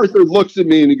 Arthur looks at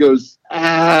me and he goes,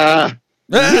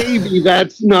 maybe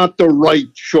that's not the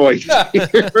right choice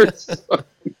here.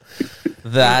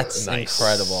 That's nice.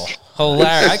 Incredible.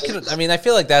 Hilarious. I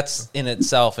feel like that's in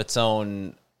itself its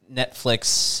own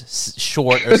Netflix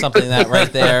short or something like that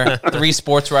right there. 3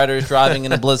 sports writers driving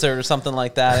in a blizzard or something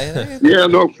like that. Yeah,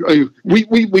 no,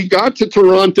 we got to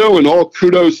Toronto, and all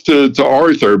kudos to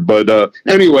Arthur. But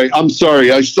anyway, I'm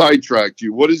sorry, I sidetracked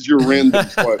you. What is your random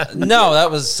question? No,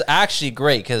 that was actually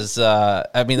great because,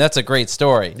 I mean, that's a great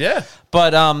story. Yeah.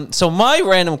 But so my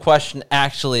random question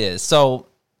actually is, so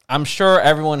I'm sure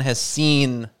everyone has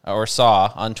seen or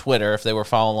saw on Twitter, if they were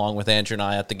following along with Andrew and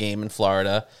I at the game in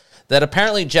Florida, that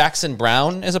apparently Jackson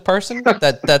Brown is a person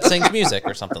that sings music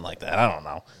or something like that. I don't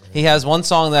know. He has one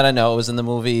song that I know. It was in the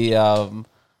movie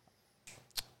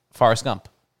Forrest Gump.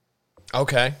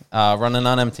 Okay. Running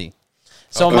on Empty.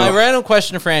 So my random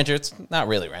question for Andrew, it's not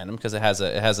really random because it has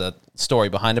a story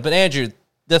behind it. But Andrew,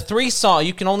 the 3 songs,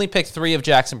 you can only pick 3 of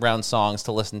Jackson Brown's songs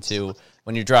to listen to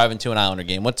when you're driving to an Islander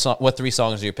game. What 3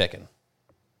 songs are you picking?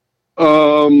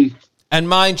 And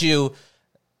mind you,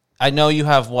 I know you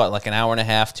have like an hour and a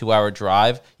half, 2-hour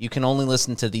drive. You can only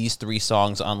listen to these 3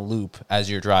 songs on loop as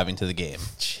you're driving to the game.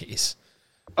 Jeez.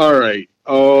 All right.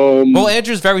 Well,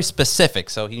 Andrew's very specific,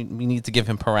 so we need to give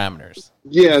him parameters.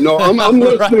 Yeah, no, I'm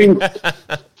listening.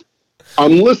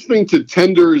 I'm listening to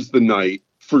 "Tender Is the Night"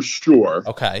 for sure.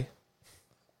 Okay.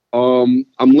 I'm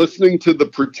listening to "The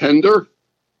Pretender."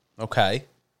 Okay.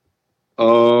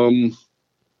 I'm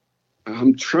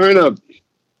trying to.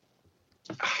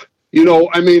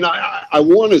 I mean, I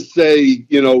want to say,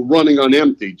 "Running on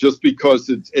Empty" just because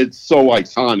it's so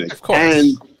iconic. Of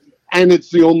course. And it's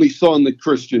the only song that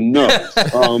Christian knows.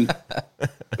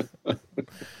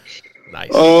 Nice.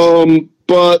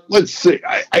 But let's see.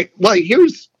 I'll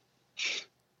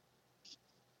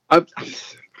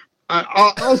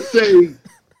say.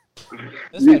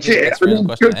 This might be the next random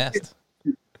question I asked.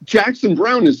 Jackson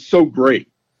Brown is so great.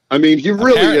 I mean, he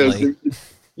really is.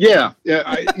 Yeah.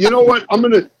 You know what? I'm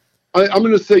gonna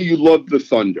say you love the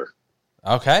Thunder.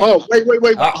 Okay. Oh,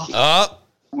 wait.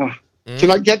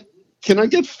 Can I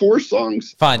get 4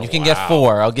 songs? Fine, you can get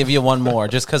 4. I'll give you one more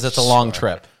just because it's a long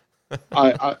trip. Can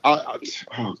I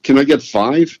get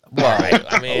 5? Whoa.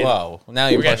 I mean, whoa. Now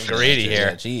you're getting greedy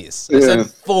here. Jeez. I said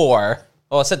 4.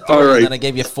 Oh, I said 3, right. and then I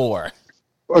gave you 4.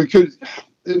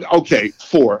 Okay,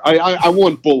 4. I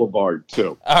want Boulevard,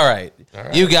 too. All right.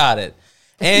 You got it.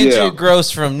 Andrew Gross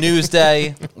from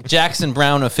Newsday, Jackson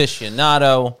Brown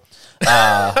aficionado,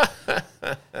 hard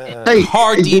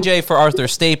DJ for Arthur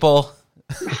Staple.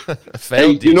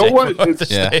 Hey, you know what?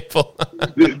 Staple.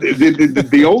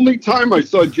 The only time I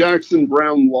saw Jackson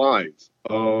Brown live,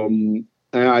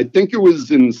 I think it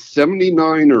was in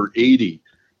 79 or 80,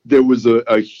 there was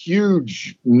a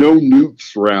huge No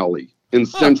Nukes rally in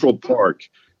Central Park.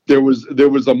 There was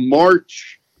a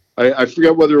march. I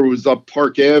forget whether it was up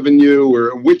Park Avenue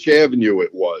or which avenue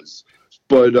it was.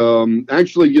 But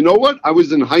actually, you know what? I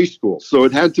was in high school, so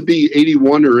it had to be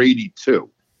 81 or 82.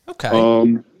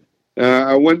 Okay.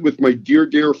 I went with my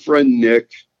dear friend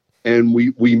Nick, and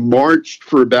we marched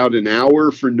for about an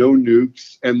hour for No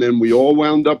Nukes, and then we all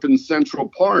wound up in Central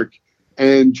Park.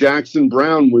 And Jackson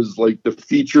Brown was like the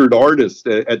featured artist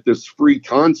at this free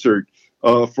concert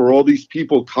for all these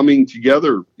people coming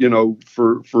together,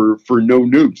 for No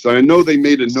Nukes. I know they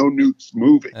made a No Nukes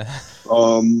movie,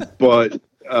 but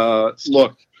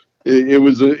look, it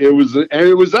was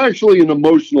actually an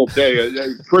emotional day.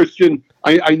 Christian,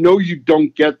 I know you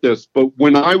don't get this, but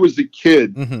when I was a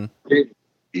kid,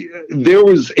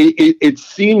 it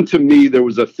seemed to me there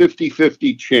was a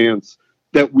 50-50 chance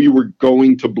that we were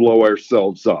going to blow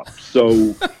ourselves up.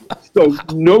 So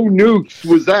No Nukes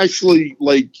was actually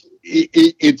like,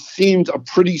 it seemed a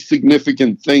pretty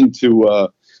significant thing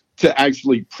to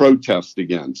actually protest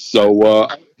against. So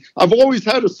I've always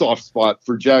had a soft spot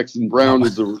for Jackson Brown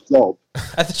as a result.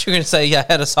 I thought you were going to say, I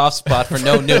had a soft spot for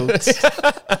No Nukes.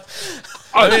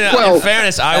 I mean, in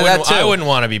fairness, I wouldn't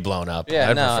want to be blown up. Yeah,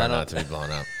 I'd prefer not to be blown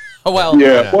up. Well,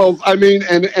 yeah. Well, I mean,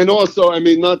 and also, I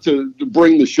mean, not to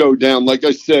bring the show down. Like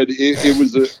I said, it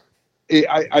was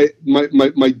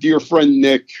my dear friend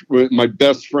Nick, my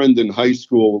best friend in high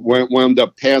school, wound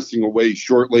up passing away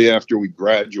shortly after we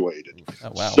graduated.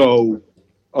 Oh, wow. So,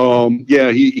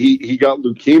 he got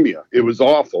leukemia. It was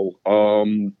awful.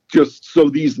 Just so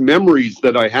these memories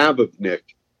that I have of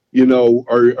Nick,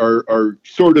 are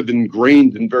sort of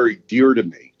ingrained and very dear to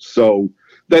me. So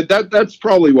that's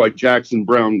probably why Jackson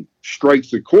Brown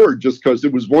strikes a chord, just because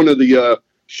it was one of the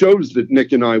shows that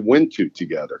Nick and I went to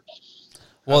together.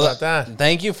 Well,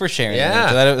 thank you for sharing.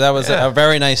 Yeah, that was a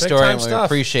very nice story, and we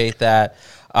appreciate that.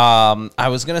 I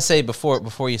was going to say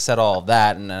before you said all of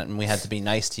that, and we had to be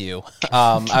nice to you.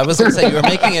 I was going to say you were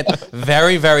making it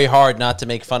very, very hard not to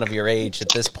make fun of your age at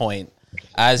this point.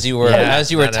 as you were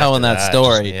not telling after that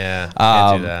story. Yeah,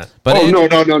 can't do that. But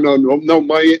no.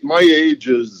 My age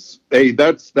is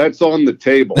that's on the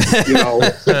table. You know.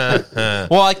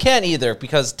 well, I can't either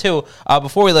because too.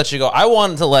 Before we let you go, I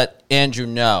wanted to let Andrew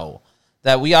know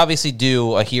that we obviously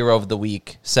do a Hero of the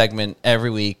Week segment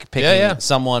every week, picking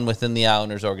someone within the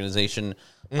Islanders organization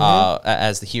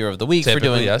as the Hero of the Week for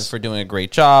doing a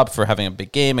great job, for having a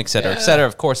big game, et cetera, et cetera.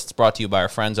 Of course, it's brought to you by our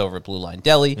friends over at Blue Line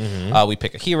Deli. We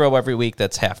pick a hero every week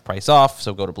that's half price off,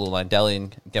 so go to Blue Line Deli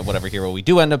and get whatever hero we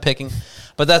do end up picking.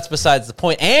 But that's besides the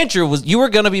point. Andrew, you were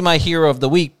going to be my Hero of the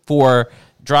Week for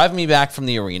driving me back from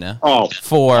the arena,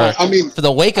 for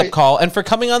the wake-up call, and for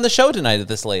coming on the show tonight at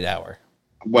this late hour.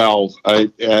 Well,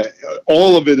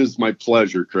 all of it is my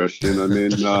pleasure, Christian. I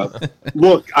mean,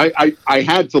 look, I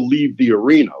had to leave the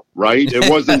arena, right? It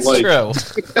wasn't like true.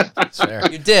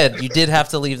 You did have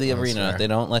to leave the arena. Fair. They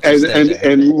don't let you stay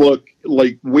there. And look,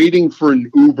 like waiting for an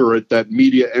Uber at that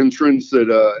media entrance at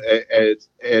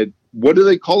what do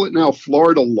they call it now?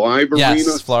 Florida Live Arena.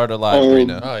 Yes, Florida Live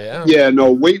Arena. Oh yeah. Yeah,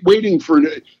 no, waiting for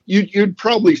you'd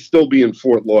probably still be in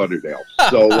Fort Lauderdale.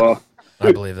 So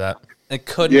I believe that. I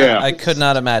could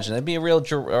not imagine. It'd be a real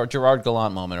Gerard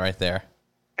Gallant moment right there.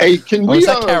 Hey, was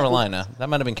that Carolina? That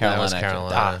might have been Carolina. That was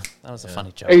Carolina. That was a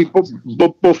funny joke. Hey,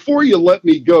 but before you let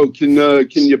me go, can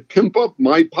you pimp up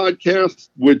my podcast?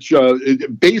 Which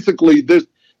basically this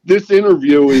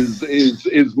interview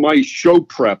is my show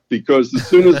prep, because as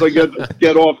soon as I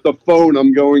get off the phone,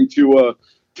 I'm going to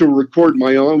record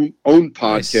my own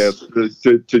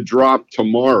podcast to drop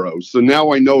tomorrow. So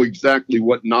now I know exactly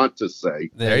what not to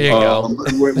say. There you go.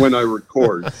 When I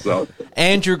record. So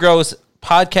Andrew Gross,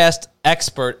 podcast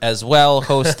expert as well,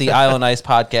 hosts the Island Ice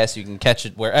podcast. You can catch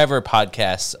it wherever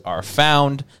podcasts are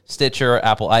found. Stitcher,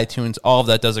 Apple iTunes, all of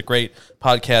that. Does a great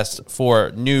podcast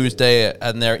for Newsday,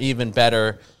 and they're even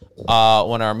better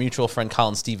when our mutual friend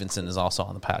Colin Stevenson is also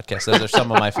on the podcast. Those are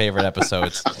some of my favorite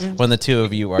episodes when the two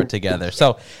of you are together.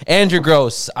 So Andrew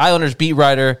Gross, Islanders beat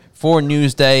writer for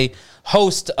Newsday,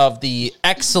 host of the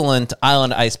excellent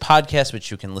Island Ice podcast,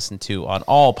 which you can listen to on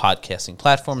all podcasting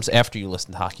platforms after you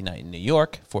listen to Hockey Night in New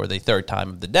York for the third time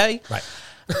of the day. Right.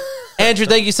 Andrew,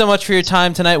 thank you so much for your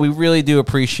time tonight. We really do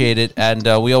appreciate it, and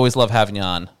we always love having you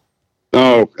on.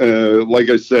 Oh, like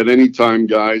I said, anytime,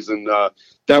 guys, and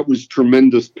that was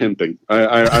tremendous pimping.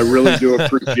 I really do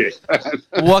appreciate that.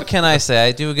 What can I say?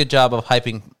 I do a good job of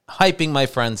hyping my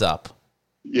friends up.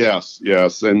 Yes,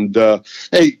 and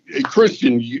hey,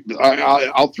 Christian,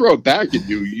 I'll throw it back at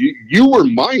you. You were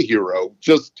my hero.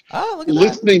 Just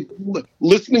listening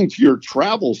to your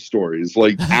travel stories,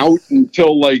 like out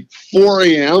until like 4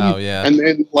 a.m. Oh, yeah. And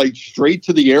then like straight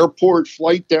to the airport,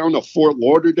 flight down to Fort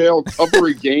Lauderdale, cover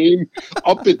a game,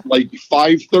 up at like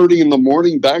 5:30 in the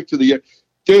morning, back to the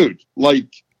dude. Like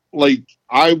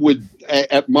I would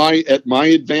at my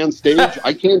advanced age,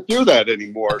 I can't do that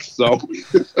anymore. So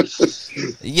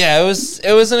yeah, it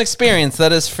was an experience.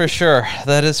 That is for sure.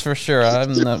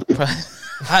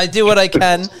 I do what I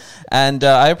can, and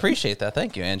I appreciate that.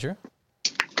 Thank you, Andrew.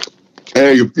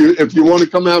 Hey, if you want to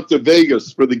come out to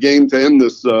Vegas for the game to end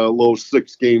this little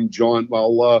 6-game jaunt,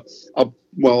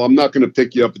 I'm not going to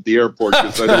pick you up at the airport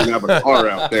because I don't have a car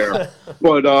out there.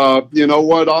 But you know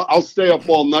what? I'll stay up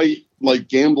all night, like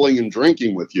gambling and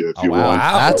drinking with you if you want.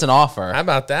 Wow. That's an offer. How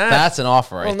about that? That's an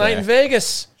offer right there. Night in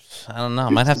Vegas. I don't know. I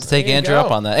might have to take Andrew up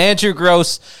on that. Andrew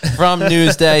Gross from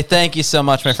Newsday. Thank you so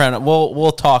much, my friend.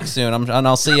 We'll talk soon, and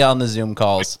I'll see you on the Zoom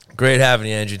calls. Great having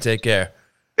you, Andrew. Take care.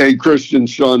 Hey, Christian,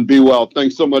 Sean, be well.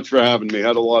 Thanks so much for having me.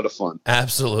 Had a lot of fun.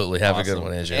 Absolutely. Have a good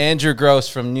one, Andrew. Andrew Gross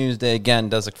from Newsday, again,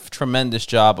 does a tremendous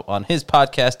job on his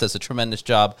podcast, does a tremendous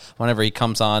job whenever he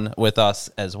comes on with us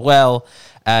as well.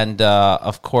 And,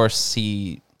 of course,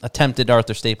 he attempted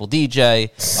Arthur Staple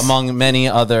DJ, among many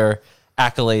other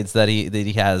accolades that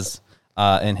he has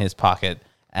in his pocket.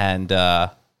 And, yeah,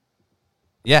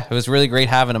 it was really great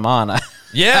having him on.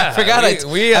 Yeah. I forgot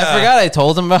I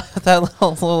told him about that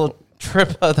little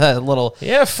trip of that little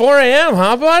 4 a.m.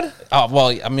 huh, bud? Oh well,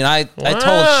 I mean, I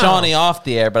told Shawnee off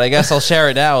the air, but I guess I'll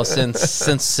share it now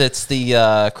since it's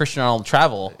the Christian Arnold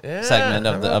travel segment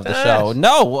of the show.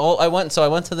 No, well, I went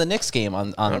to the Knicks game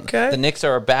on the Knicks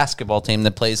are a basketball team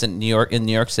that plays in New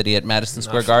York City at Madison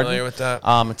Square Garden. Familiar with that?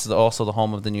 It's also the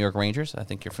home of the New York Rangers. I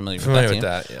think you're familiar with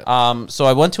that team. Yeah. So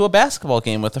I went to a basketball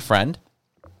game with a friend,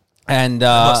 and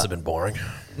must have been boring.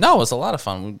 No, it was a lot of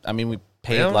fun. We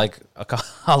paid like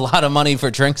a lot of money for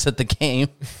drinks at the game.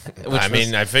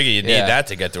 I figure you need that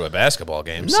to get through a basketball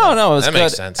game. No, it was that good.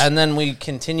 Makes sense. And then we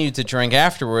continued to drink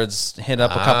afterwards. Hit up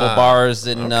a couple bars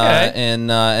in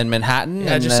Manhattan. You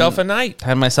had yourself a night.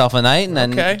 Had myself a night, and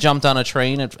then jumped on a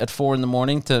train at 4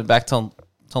 a.m. to back to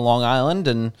to Long Island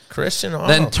and Christian Arnold.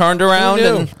 then turned around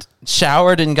and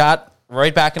showered and got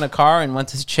right back in a car and went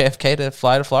to JFK to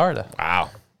fly to Florida. Wow.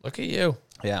 Look at you.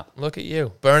 Yeah. Look at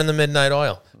you. Burning the midnight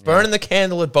oil. Burning the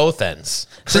candle at both ends.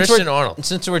 Christian Arnold.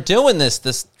 Since we're doing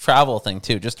this travel thing,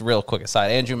 too, just a real quick aside.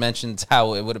 Andrew mentioned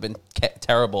how it would have been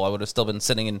terrible. I would have still been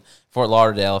sitting in Fort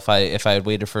Lauderdale if I had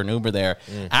waited for an Uber there.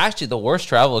 Actually, the worst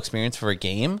travel experience for a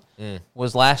game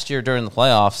was last year during the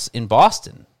playoffs in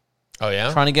Boston. Oh,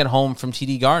 yeah? Trying to get home from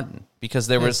TD Garden because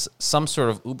there was some sort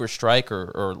of Uber strike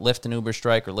or Lyft and Uber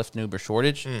strike or Lyft and Uber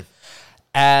shortage.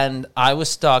 And I was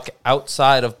stuck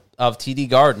outside of TD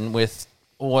Garden with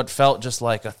what felt just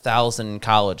like 1,000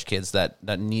 college kids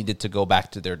that needed to go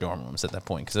back to their dorm rooms at that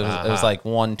point because it was like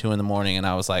 1, 2 in the morning, and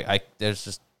I was like, there's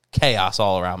just chaos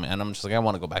all around me, and I'm just like, I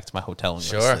want to go back to my hotel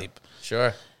and go to sleep.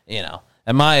 Sure. You know,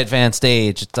 at my advanced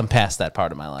age, I'm past that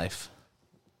part of my life,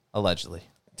 allegedly.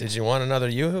 Did you want another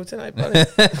Yoo-hoo tonight, buddy?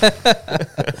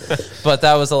 But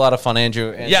that was a lot of fun,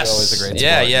 Andrew. Yes. Always a great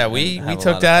Yeah. sport. We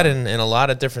took that in a lot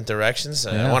of different directions.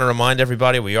 I want to remind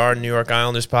everybody we are a New York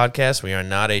Islanders podcast. We are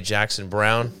not a Jackson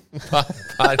Brown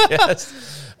podcast.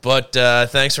 But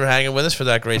thanks for hanging with us for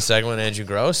that great segment, Andrew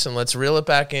Gross. And let's reel it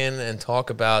back in and talk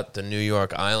about the New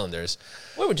York Islanders.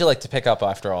 What would you like to pick up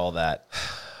after all that?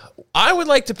 I would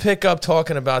like to pick up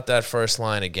talking about that first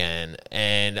line again,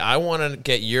 and I want to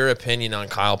get your opinion on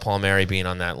Kyle Palmieri being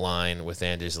on that line with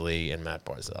Anders Lee and Matt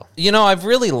Barzal. You know, I've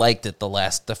really liked it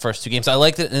the first 2 games. I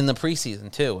liked it in the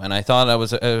preseason too, and I thought it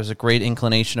was a great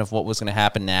inclination of what was going to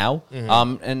happen now.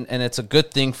 And it's a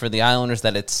good thing for the Islanders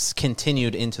that it's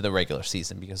continued into the regular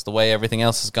season because the way everything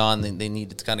else has gone, they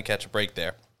needed to kind of catch a break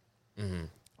there.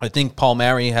 I think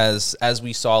Palmieri has, as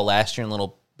we saw last year in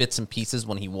little bits and pieces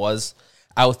when he was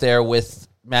out there with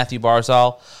Matthew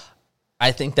Barzal,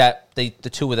 I think that the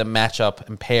two of them match up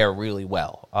and pair really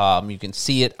well. You can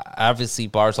see it. Obviously,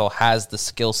 Barzal has the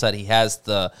skill set. He has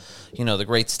the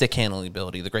great stick handling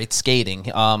ability, the great skating.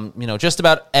 Just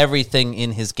about everything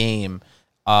in his game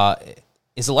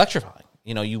is electrifying.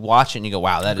 You watch it and you go,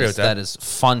 "Wow, that is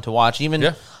fun to watch."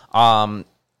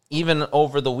 Even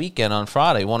over the weekend on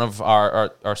Friday, one of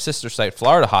our sister site,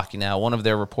 Florida Hockey Now, one of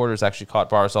their reporters actually caught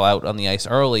Barzal out on the ice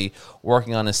early,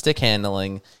 working on his stick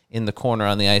handling in the corner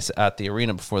on the ice at the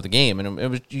arena before the game.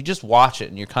 And you just watch it,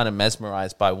 and you're kind of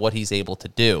mesmerized by what he's able to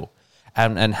do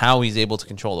and how he's able to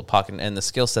control the puck and the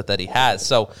skill set that he has.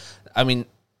 So, I mean,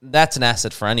 that's an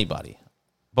asset for anybody.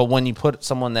 But when you put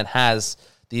someone that has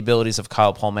the abilities of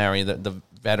Kyle Palmieri, the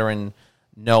veteran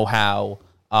know-how,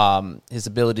 his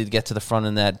ability to get to the front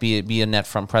of that, be a net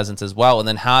front presence as well, and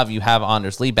then have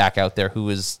Anders Lee back out there, who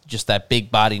is just that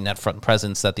big body net front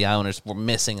presence that the Islanders were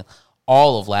missing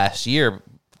all of last year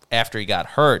after he got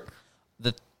hurt.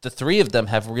 The three of them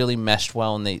have really meshed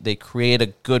well, and they create a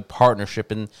good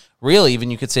partnership. And really, even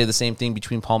you could say the same thing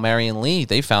between Palmieri and Lee.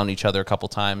 They found each other a couple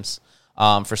times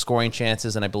for scoring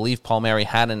chances, and I believe Palmieri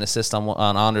had an assist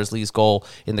on Anders Lee's goal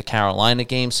in the Carolina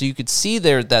game. So you could see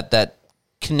there that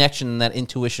connection and that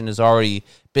intuition has already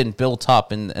been built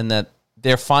up and that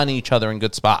they're finding each other in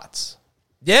good spots.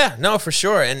 Yeah, no, for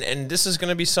sure. And this is going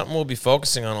to be something we'll be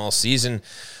focusing on all season.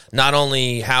 Not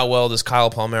only how well does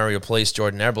Kyle Palmieri replace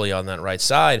Jordan Eberle on that right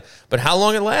side, but how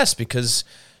long it lasts, because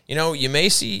you may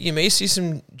see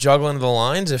some juggling of the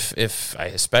lines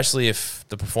especially if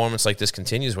the performance like this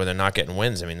continues where they're not getting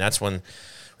wins. I mean, that's when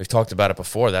we've talked about it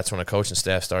before. That's when a coaching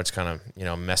staff starts kind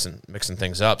of mixing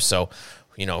things up. So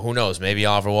who knows? Maybe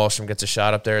Oliver Wahlstrom gets a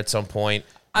shot up there at some point.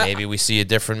 Maybe we see a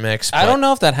different mix. I don't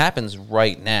know if that happens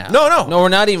right now. No, we're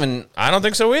not even. I don't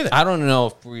think so either. I don't know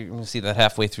if we're going to see that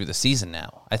halfway through the season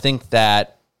now. I think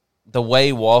that the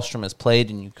way Wahlstrom has played,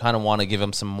 and you kind of want to give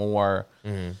him some more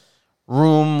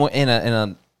room in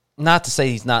a. Not to say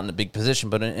he's not in a big position,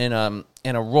 but in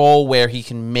a role where he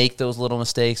can make those little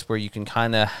mistakes, where you can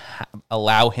kind of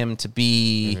allow him to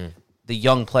be the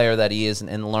young player that he is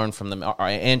and learn from them.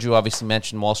 Andrew obviously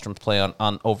mentioned Wahlstrom's play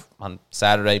on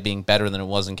Saturday being better than it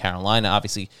was in Carolina.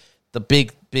 Obviously, the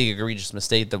big egregious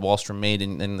mistake that Wahlstrom made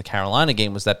in the Carolina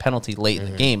game was that penalty late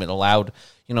in the game. It allowed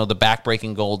the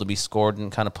back-breaking goal to be scored and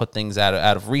kind of put things out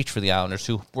of reach for the Islanders,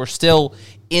 who were still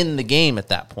in the game at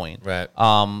that point. Right.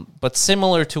 But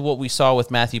similar to what we saw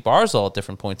with Matthew Barzal at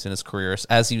different points in his career,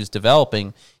 as he was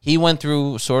developing, he went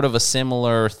through sort of a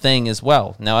similar thing as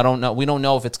well. Now, we don't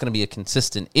know if it's going to be a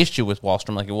consistent issue with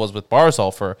Wahlstrom like it was with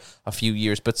Barzal for a few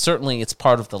years, but certainly it's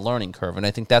part of the learning curve. And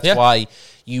I think that's why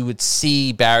you would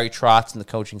see Barry Trotz and the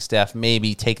coaching staff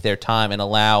maybe take their time and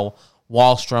allow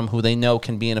Wahlstrom, who they know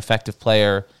can be an effective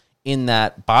player in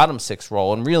that bottom six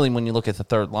role. And really, when you look at the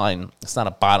third line, it's not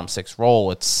a bottom six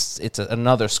role. It's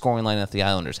another scoring line that the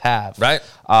Islanders have. Right.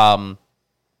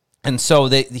 And so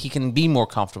he can be more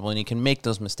comfortable and he can make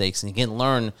those mistakes and he can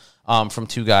learn from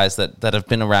two guys that have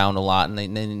been around a lot and they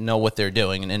know what they're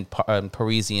doing, and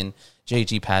Parisi and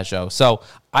JG Pajot. So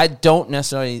I don't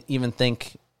necessarily even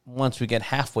think once we get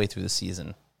halfway through the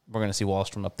season, we're going to see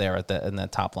Wahlstrom up there in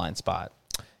that top line spot.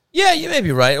 Yeah, you may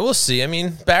be right. We'll see. I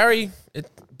mean, Barry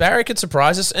could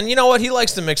surprise us, and you know what? He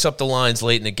likes to mix up the lines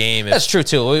late in the game. That's true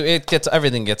too.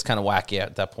 Everything gets kind of wacky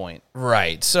at that point,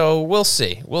 right? So we'll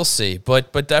see,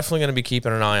 but definitely going to be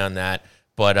keeping an eye on that.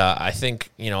 But I think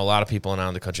a lot of people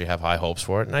around the country have high hopes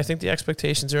for it, and I think the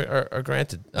expectations are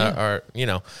granted, are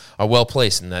well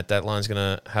placed, and that line's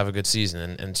going to have a good season.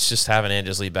 And it's just having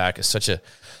Anders Lee back is such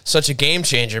a game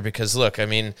changer because look, I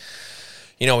mean,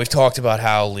 we've talked about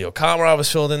how Leo Komarov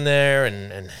was filled in there,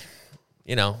 and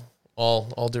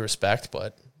all due respect,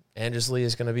 but Anders Lee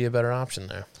is going to be a better option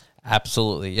there.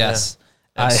 Absolutely, yes.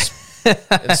 Yeah.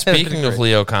 And speaking of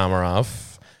Leo Komarov,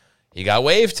 he got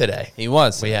waived today. He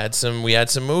was. We had some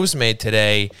moves made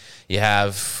today. You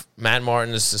have Matt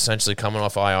Martin is essentially coming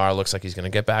off IR. Looks like he's going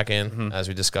to get back in, as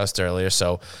we discussed earlier.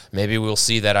 So maybe we'll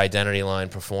see that identity line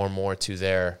perform more to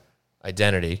their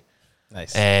identity.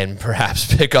 Nice. And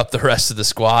perhaps pick up the rest of the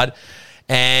squad.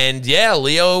 And, yeah,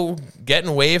 Leo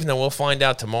getting waived, and then we'll find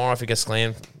out tomorrow if he gets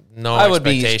claimed. No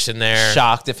expectation there. I would be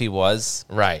shocked if he was.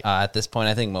 Right. At this point,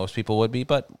 I think most people would be,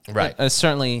 but right.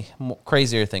 Certainly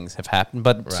crazier things have happened.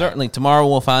 But certainly tomorrow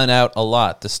we'll find out a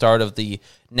lot. The start of the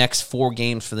next 4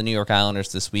 games for the New York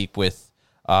Islanders this week with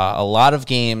a lot of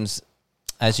games,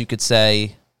 as you could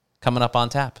say, coming up on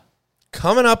tap.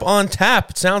 Coming up on tap.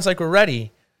 It sounds like we're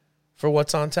ready for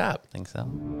what's on tap. I think so.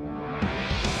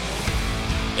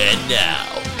 And now,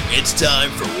 it's time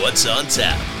for What's on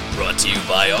Tap, brought to you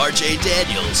by RJ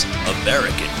Daniels,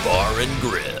 American Bar and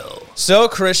Grill. So,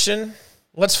 Christian,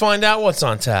 let's find out what's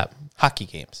on tap. Hockey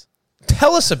games.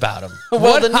 Tell us about them.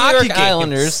 Well, the New York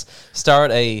Islanders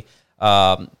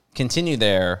continue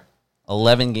their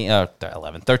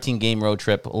 13 game road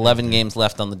trip, 11 games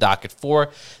left on the docket for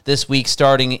this week,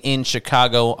 starting in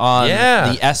Chicago on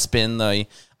the ESPN, the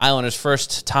Islanders'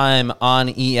 first time on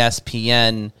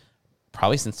ESPN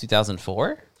probably since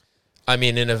 2004. I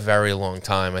mean, in a very long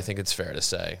time, I think it's fair to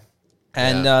say.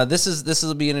 And this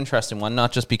will be an interesting one,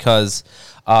 not just because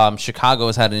Chicago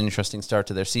has had an interesting start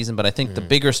to their season, but I think the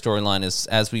bigger storyline is,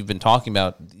 as we've been talking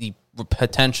about, the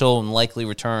potential and likely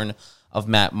return of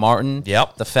Matt Martin.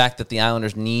 Yep. The fact that the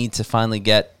Islanders need to finally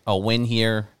get a win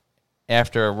here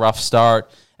after a rough start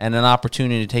and an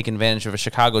opportunity to take advantage of a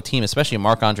Chicago team, especially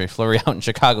Marc-Andre Fleury out in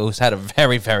Chicago, who's had a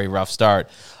very, very rough start,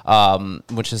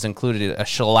 which has included a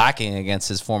shellacking against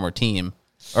his former team,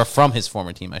 or from his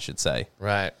former team, I should say.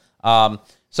 Right.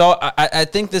 So I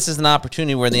think this is an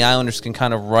opportunity where the Islanders can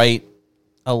kind of right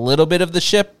a little bit of the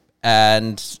ship,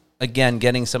 and again,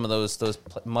 getting some of those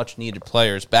much needed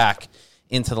players back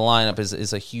into the lineup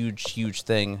is a huge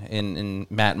thing in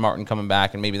Matt Martin coming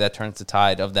back, and maybe that turns the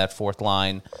tide of that fourth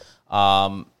line.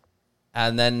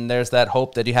 And then there's that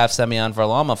hope that you have Semyon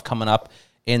Varlamov coming up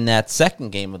in that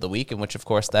second game of the week, in which, of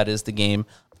course, that is the game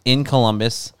in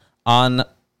Columbus on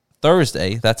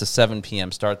Thursday. That's a 7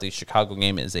 p.m. start. The Chicago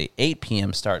game is a 8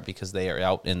 p.m. start because they are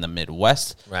out in the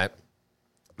Midwest. Right.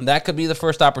 That could be the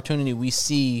first opportunity we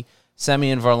see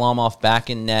Semyon Varlamov back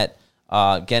in net,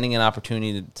 getting an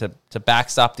opportunity to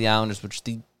backstop the Islanders, which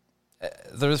the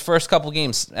first couple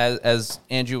games, as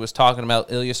Andrew was talking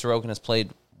about, Ilya Sorokin has played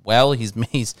well.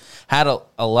 He's had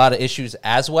a lot of issues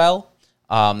as well.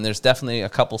 There's definitely a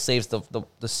couple saves. The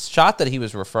shot that he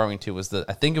was referring to was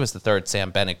I think it was the third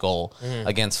Sam Bennett goal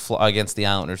against the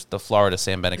Islanders, the Florida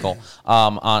Sam Bennett goal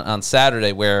on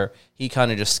Saturday, where he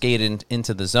kind of just skated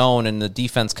into the zone, and the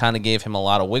defense kind of gave him a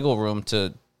lot of wiggle room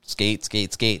to skate,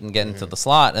 and get into the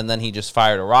slot, and then he just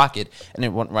fired a rocket, and it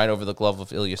went right over the glove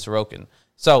of Ilya Sorokin.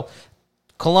 So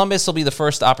Columbus will be the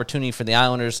first opportunity for the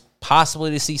Islanders, possibly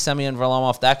to see Semyon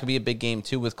Varlamov. That could be a big game,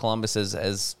 too, with Columbus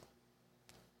as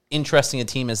interesting a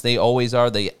team as they always are.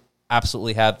 They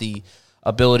absolutely have the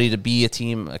ability to be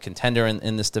a contender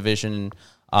in this division.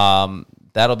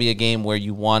 That'll be a game where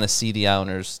you want to see the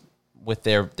Islanders with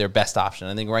their best option.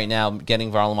 I think right now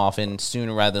getting Varlamov in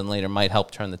sooner rather than later might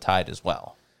help turn the tide as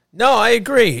well. No, I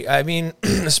agree. I mean,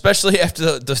 especially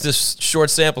after this short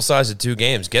sample size of 2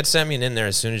 games, get Semyon in there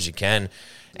as soon as you can,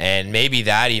 and maybe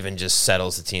that even just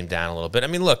settles the team down a little bit. I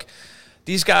mean, look,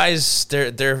 these guys,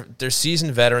 they're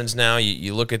seasoned veterans now.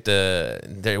 You look at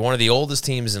they're one of the oldest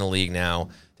teams in the league now.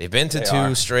 They've been to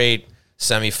 2 straight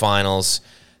semifinals.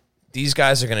 These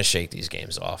guys are going to shake these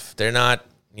games off. They're not,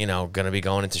 going to be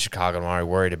going into Chicago tomorrow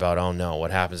worried about, oh no,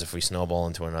 what happens if we snowball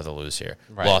into another loss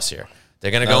here?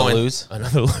 They're going to go lose.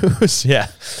 Another lose, yeah.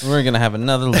 We're going to have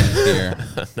another lose here.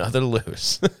 Another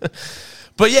lose.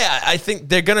 But yeah, I think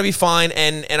they're going to be fine.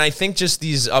 And I think just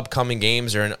these upcoming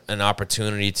games are an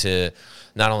opportunity to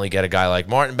not only get a guy like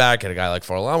Martin back, get a guy like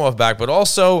Varlamov back, but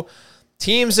also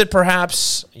teams that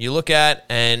perhaps you look at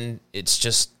and it's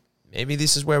just maybe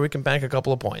this is where we can bank a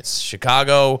couple of points.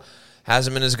 Chicago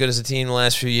hasn't been as good as a team the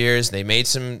last few years. They made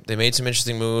some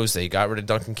interesting moves. They got rid of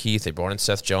Duncan Keith. They brought in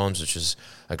Seth Jones, which is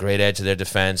a great edge to their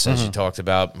defense, as you talked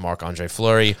about. Marc-Andre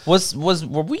Fleury.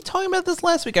 Were we talking about this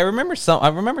last week? I remember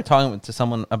talking to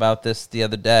someone about this the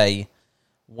other day,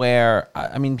 where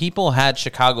I mean, people had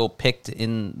Chicago picked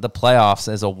in the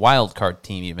playoffs as a wild card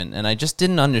team, even, and I just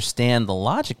didn't understand the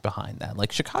logic behind that.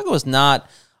 Like, Chicago is not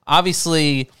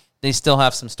obviously they still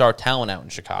have some star talent out in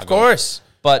Chicago, Of course,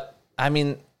 but I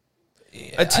mean.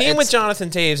 A team with Jonathan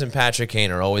Taves and Patrick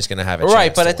Kane are always going to have a chance.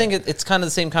 Right, but to I think it's kind of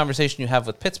the same conversation you have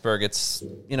with Pittsburgh. It's,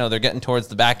 they're getting towards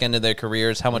the back end of their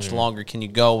careers. How much longer can you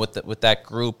go with that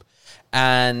group?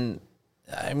 And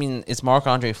I mean, is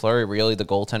Marc-Andre Fleury really the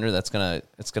goaltender that's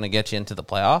gonna get you into the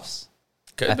playoffs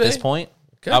at this point?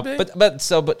 Could be.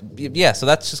 So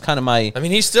that's just kind of my. I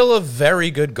mean, he's still a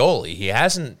very good goalie. He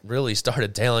hasn't really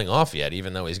started tailing off yet,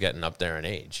 even though he's getting up there in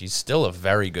age. He's still a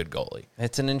very good goalie.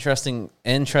 It's an interesting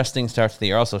start to the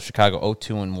year. Also, Chicago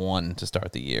 0-2-1 to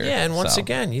start the year. Yeah, and once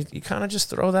again, you kind of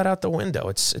just throw that out the window.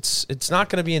 It's not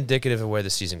going to be indicative of where the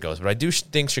season goes, but I do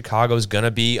think Chicago's going to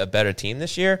be a better team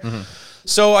this year. Mm-hmm.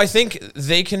 So I think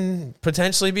they can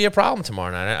potentially be a problem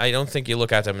tomorrow night. I don't think you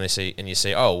look at them and you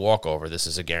say, "Oh, walkover. This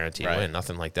is a guaranteed win."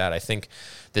 Nothing like that. I think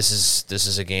this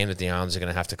is a game that the Islanders are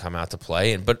going to have to come out to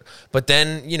play. But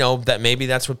then that maybe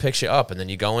that's what picks you up, and then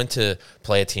you go into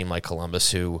play a team like Columbus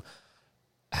who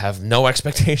have no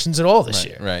expectations at all this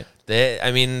year. Right.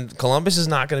 Columbus is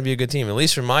not going to be a good team, at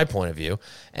least from my point of view.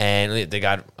 And they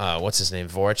got what's his name,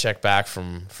 Voracek back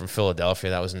from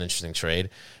Philadelphia. That was an interesting trade,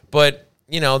 but.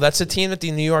 That's a team that the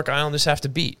New York Islanders have to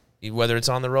beat, whether it's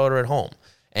on the road or at home.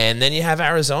 And then you have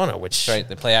Arizona, which... Right,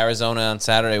 they play Arizona on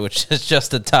Saturday, which is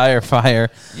just a tire fire.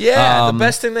 Yeah, the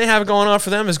best thing they have going on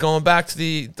for them is going back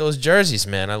to those jerseys,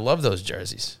 man. I love those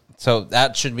jerseys. So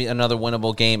that should be another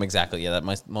winnable game. Exactly, yeah,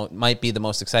 that might be the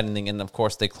most exciting thing. And, of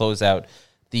course, they close out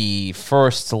the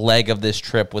first leg of this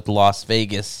trip with Las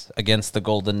Vegas against the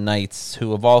Golden Knights,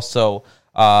 who have also...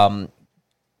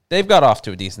 They've got off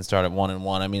to a decent start at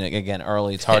 1-1. I mean, again,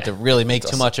 early. It's hard to really make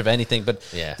too much of anything, but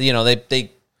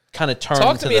they kind of turn.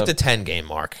 Talk to me at the 10-game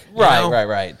mark.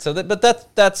 Right. So, but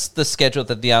that's the schedule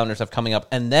that the Islanders have coming up,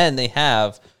 and then they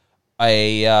have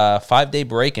a 5-day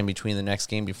break in between the next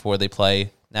game before they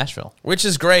play Nashville, which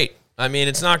is great. I mean,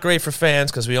 it's not great for fans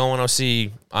because we all want to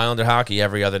see Islander hockey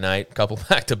every other night, a couple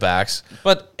back-to-backs.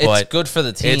 But it's good for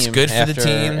the team. It's good for the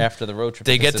team. After the road trip.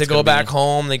 They get to go back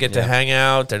home. They get to hang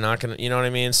out. They're not going to, you know what I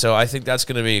mean? So I think that's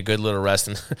going to be a good little rest.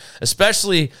 And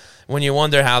especially when you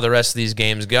wonder how the rest of these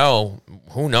games go,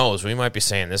 who knows? We might be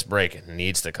saying this break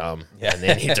needs to come. Yeah. And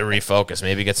they need to refocus,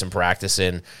 maybe get some practice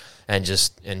in and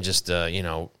just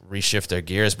reshift their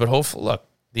gears. But hopefully, look.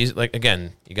 These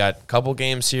again, you got a couple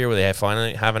games here where they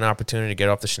finally have an opportunity to get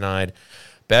off the schneid,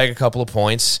 bag a couple of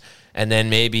points, and then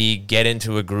maybe get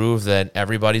into a groove that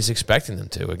everybody's expecting them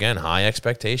to. Again, high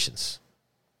expectations.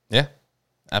 Yeah,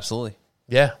 absolutely.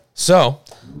 Yeah. So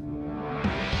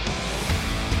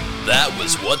that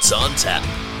was What's on Tap,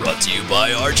 brought to you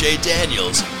by RJ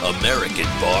Daniels, American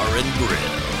Bar and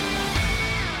Grill.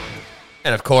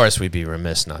 And of course, we'd be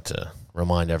remiss not to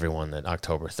remind everyone that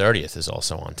October 30th is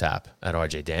also on tap at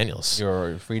RJ Daniels.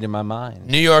 You're reading my mind.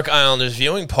 New York Islanders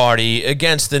viewing party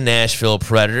against the Nashville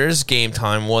Predators. Game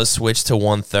time was switched to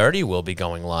 1:30. We'll be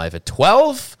going live at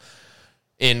 12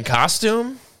 in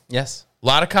costume. Yes. A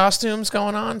lot of costumes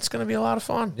going on. It's going to be a lot of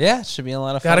fun. Yeah, it should be a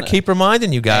lot of fun. Got to keep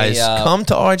reminding you guys, come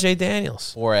to RJ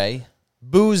Daniels. For a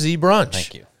boozy brunch.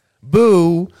 Thank you.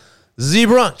 Boozy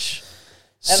brunch.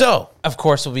 So, of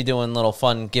course, we'll be doing little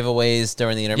fun giveaways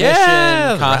during the intermission,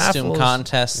 costume raffles.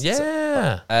 Contests,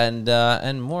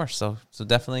 and more. So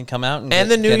definitely come out and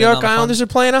the New York Islanders are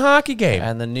playing a hockey game,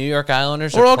 and the New York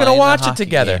Islanders we're are all going to watch it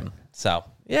together. Game. So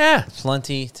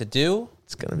plenty to do.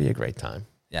 It's going to be a great time.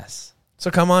 Yes.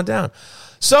 So come on down.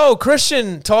 So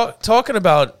Christian, talking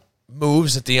about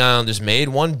moves that the Islanders made.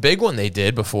 One big one they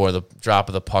did before the drop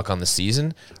of the puck on the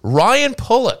season. Ryan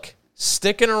Pulock.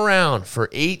 Sticking around for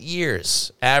 8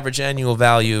 years, average annual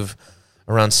value of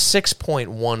around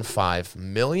 $6.15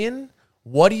 million.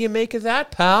 What do you make of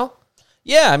that, pal?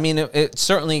 Yeah, I mean, it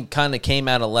certainly kind of came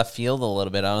out of left field a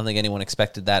little bit. I don't think anyone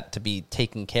expected that to be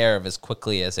taken care of as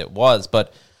quickly as it was.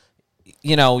 But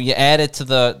you add it to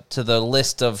the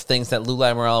list of things that Lou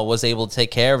Lamoriello was able to take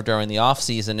care of during the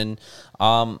offseason. And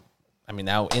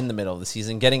now in the middle of the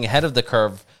season, getting ahead of the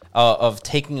curve of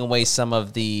taking away some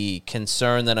of the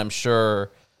concern that I'm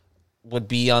sure would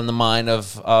be on the mind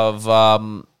of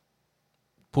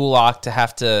Pulock to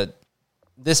have to,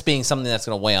 this being something that's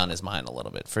going to weigh on his mind a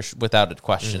little bit, without a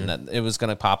question, that it was going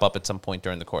to pop up at some point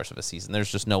during the course of a season.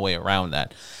 There's just no way around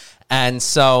that. And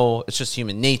so it's just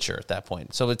human nature at that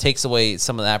point. So it takes away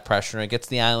some of that pressure, and it gets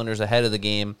the Islanders ahead of the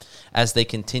game as they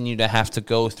continue to have to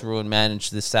go through and manage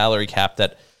the salary cap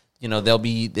that, they'll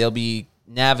be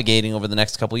navigating over the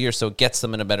next couple of years. So it gets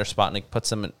them in a better spot, and it puts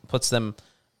them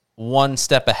one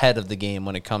step ahead of the game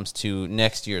when it comes to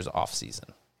next year's offseason.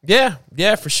 Yeah,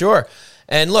 for sure.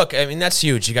 And look, that's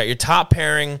huge. You got your top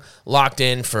pairing locked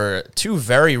in for 2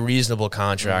 very reasonable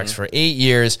contracts for 8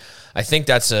 years. I think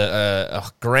that's a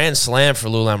grand slam for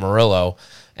Lou Lamoriello.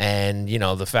 And,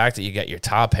 the fact that you got your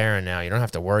top pairing now, you don't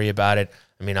have to worry about it.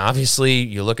 Obviously,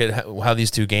 you look at how these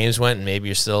 2 games went, and maybe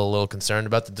you're still a little concerned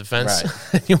about the defense.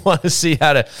 Right. You want to see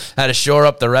how to shore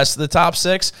up the rest of the top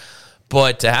 6.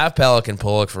 But to have Pelech and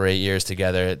Pulock for 8 years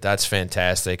together, that's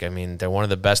fantastic. They're one of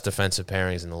the best defensive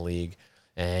pairings in the league.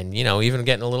 And, even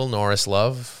getting a little Norris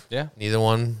love. Yeah. Neither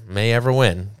one may ever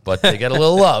win, but they get a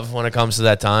little love when it comes to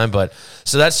that time. But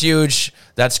so that's huge.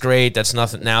 That's great. That's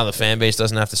nothing. Now the fan base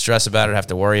doesn't have to stress about it, have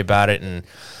to worry about it. And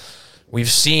we've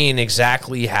seen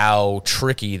exactly how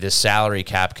tricky this salary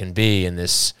cap can be in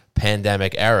this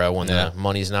pandemic era when the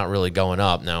money's not really going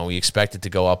up. Now, we expect it to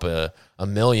go up a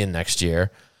million next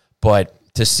year. But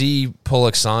to see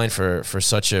Pulock sign for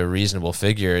such a reasonable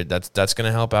figure, that's going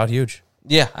to help out huge.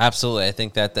 Yeah, absolutely. I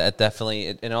think that definitely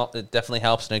it definitely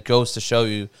helps, and it goes to show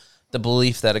you the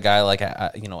belief that a guy like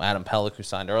Adam Pelech, who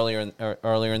signed earlier in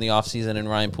the offseason, and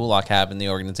Ryan Pulock have in the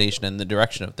organization and the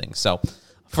direction of things. So,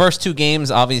 first 2 games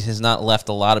obviously has not left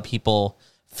a lot of people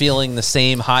feeling the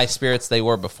same high spirits they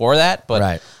were before that,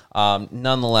 but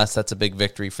nonetheless, that's a big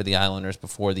victory for the Islanders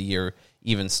before the year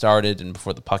even started and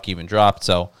before the puck even dropped.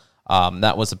 So.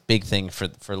 That was a big thing for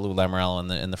Lou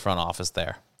Lamoriello in the front office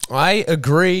there. I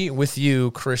agree with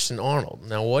you, Christian Arnold.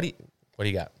 Now, what do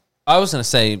you got? I was going to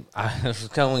say,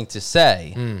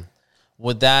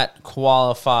 would that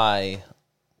qualify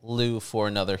Lou for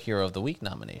another Hero of the Week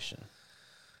nomination?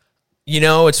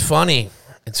 It's funny.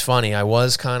 I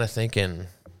was kind of thinking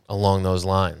along those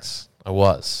lines. I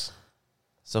was.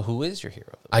 So who is your Hero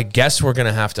of the Week? I guess we're going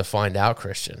to have to find out,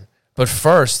 Christian. But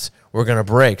first, we're going to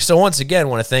break. So once again, I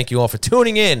want to thank you all for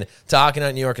tuning in to Hockey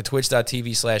Night New York at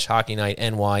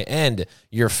twitch.tv/HockeyNightNY and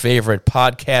your favorite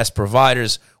podcast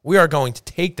providers. We are going to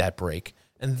take that break,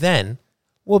 and then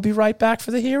we'll be right back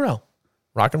for the hero.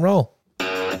 Rock and roll.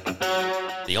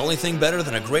 The only thing better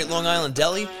than a great Long Island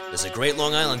deli is a great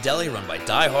Long Island deli run by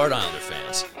die-hard Islander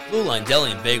fans. Blue Line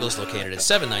Deli and Bagels located at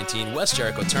 719 West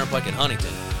Jericho Turnpike in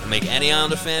Huntington and make any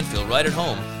Islander fan feel right at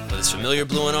home with its familiar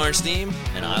blue and orange theme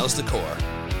and Isles decor.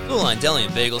 Blue Line Deli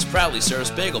and Bagels proudly serves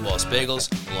Bagel Boss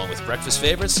bagels along with breakfast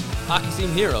favorites,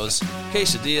 hockey-themed heroes,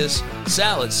 quesadillas,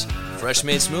 salads,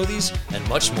 fresh-made smoothies, and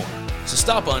much more. So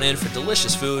stop on in for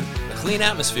delicious food, a clean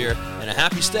atmosphere, and a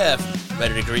happy staff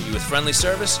ready to greet you with friendly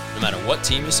service no matter what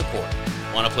team you support.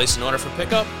 Want to place an order for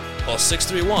pickup? Call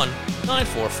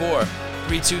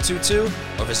 631-944-3222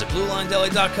 or visit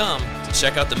BlueLineDeli.com to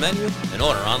check out the menu and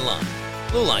order online.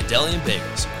 Blue Line Deli and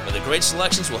Bagels, where the great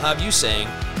selections will have you saying,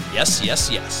 yes,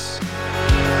 yes, yes.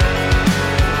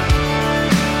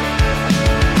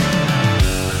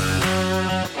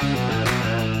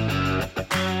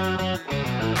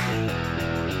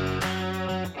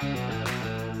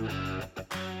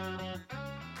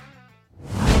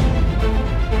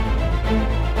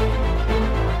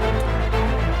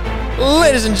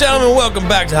 Ladies and gentlemen, welcome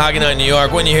back to Hockey Night New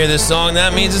York. When you hear this song,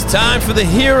 that means it's time for the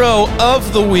Hero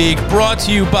of the Week, brought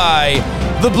to you by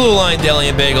the Blue Line Deli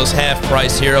and Bagels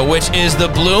half-price hero, which is the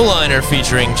Blue Liner,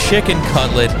 featuring chicken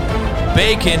cutlet,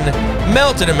 bacon,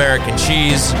 melted American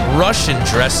cheese, Russian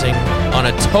dressing on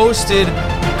a toasted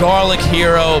garlic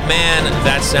hero. Man,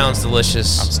 that sounds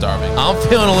delicious. I'm starving. I'm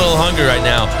feeling a little hungry right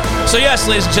now. So yes,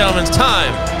 ladies and gentlemen, it's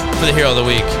time for the Hero of the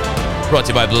Week, brought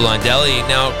to you by Blue Line Deli.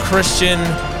 Now, Christian,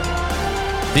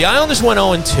 the Islanders went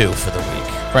 0-2 for the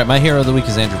week. Right, my Hero of the Week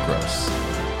is Andrew Gross.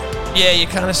 Yeah, you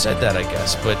kind of said that, I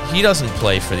guess, but he doesn't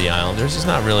play for the Islanders. He's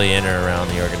not really in or around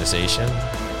the organization.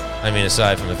 I mean,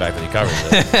 aside from the fact that he covers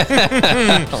it.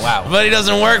 Wow. But he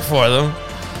doesn't work for them.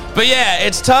 But yeah,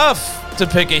 it's tough to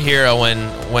pick a hero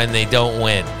when they don't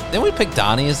win. Didn't we pick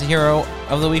Donnie as the Hero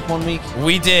of the Week one week?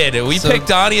 We did. We picked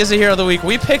Donnie as the Hero of the Week.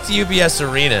 We picked UBS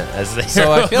Arena as the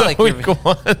Hero of the Week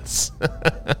once.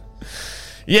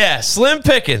 Yeah, slim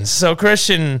pickings. So,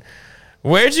 Christian,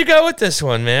 where'd you go with this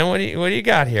one, man? What do you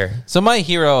got here? So my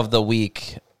Hero of the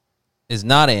Week is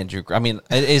not Andrew. I mean,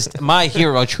 it is my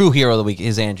hero. True hero of the week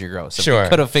is Andrew Gross. If Sure, we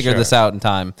could have figured sure. this out in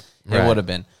time, Right. it would have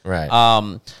been Right.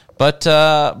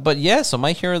 But yeah. So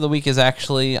my hero of the week is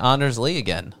actually Anders Lee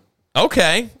again.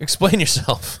 Okay, explain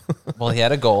yourself. Well, he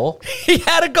had a goal, He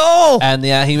had a goal. and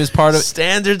yeah, he was part of.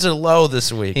 Standards are low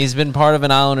this week. He's been part of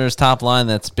an Islanders top line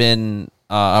that's been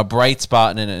a bright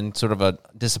spot and sort of a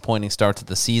disappointing start to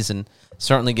the season.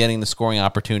 Certainly getting the scoring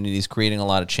opportunities, creating a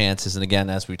lot of chances, and again,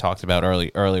 as we talked about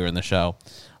earlier in the show,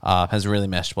 has really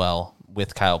meshed well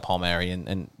with Kyle Palmieri,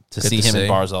 and to Good see to him see.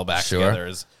 and Barzal back Sure. together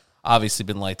has obviously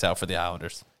been lights out for the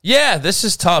Islanders. Yeah, this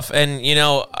is tough. And,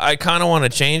 I kind of want to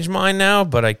change mine now,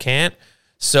 but I can't.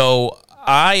 So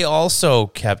I also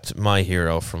kept my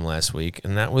hero from last week,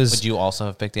 and that was Would you also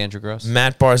have picked Andrew Gross?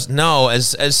 Matt Bars. No,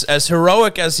 as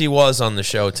heroic as he was on the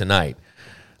show tonight,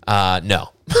 no.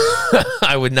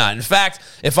 I would not. In fact,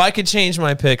 if I could change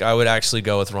my pick, I would actually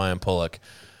go with Ryan Pulock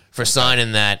for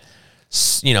signing that,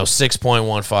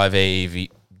 6.15 AAV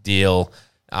deal.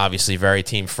 Obviously, very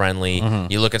team friendly.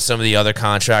 You look at some of the other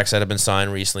contracts that have been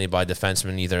signed recently by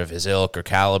defensemen, either of his ilk or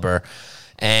caliber,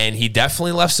 and he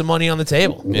definitely left some money on the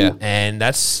table. Yeah. And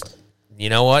that's,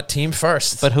 what? Team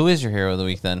first. But who is your hero of the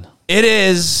week then? It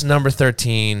is number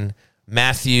 13,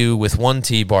 Matthew with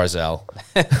 1T Barzal.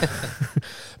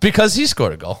 Because he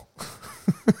scored a goal.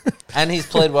 And he's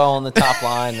played well on the top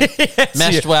line,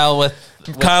 meshed well with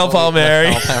Kyle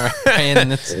Palmieri.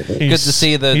 And it's good to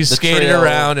see He skated trio.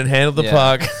 around and handled the Yeah.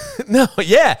 puck. No,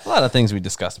 yeah. A lot of things we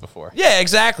discussed before. Yeah,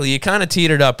 exactly. You kind of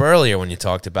teetered up earlier when you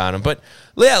talked about him. But,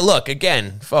 yeah, look,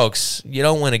 again, folks, you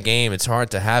don't win a game. It's hard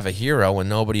to have a hero when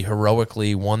nobody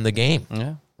heroically won the game.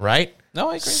 Yeah. Right? No,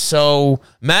 I agree. So,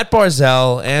 Matt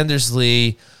Barzal, Anders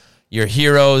Lee, your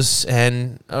heroes,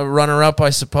 and a runner-up, I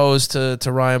suppose, to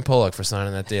Ryan Pulock for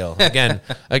signing that deal.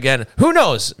 Again, who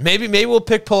knows? Maybe we'll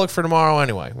pick Pulock for tomorrow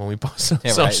anyway when we post on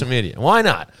social media. Why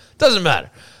not? Doesn't matter.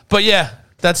 But yeah,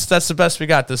 that's the best we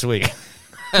got this week.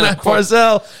 Matt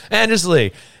Barzal, Anders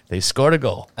Lee. They scored a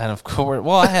goal. And of course,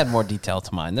 I had more detail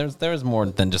to mine. There's more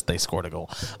than just they scored a goal.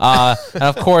 And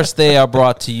of course, they are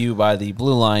brought to you by the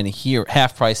Blue Line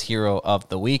Half Price Hero of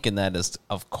the Week, and that is,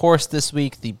 of course, this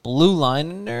week the Blue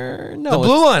Liner. No, The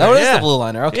Blue Liner. Oh, it is yeah. the Blue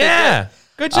Liner. Okay, Yeah.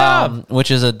 Good job.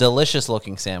 which is a delicious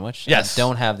looking sandwich. Yes. I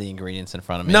don't have the ingredients in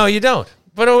front of me. No, you don't.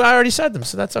 But I already said them,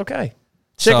 so that's okay.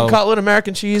 Chicken So- cutlet,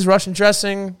 American cheese, Russian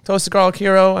dressing, toasted garlic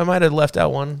hero. I might have left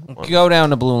out one. Go down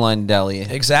to Blue Line Deli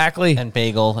Exactly. and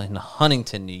Bagel in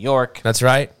Huntington, New York, That's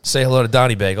right. Say hello to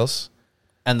Donnie Bagels.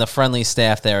 and the friendly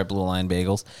staff there at Blue Line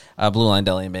Deli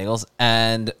and Bagels,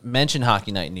 and mention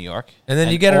Hockey Night in New York, And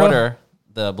then you get it order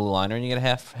the Blue Liner, and you get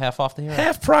half off the hero.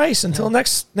 Half price until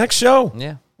next show.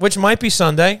 Yeah. Which might be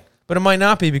Sunday, but it might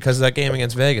not be because of that game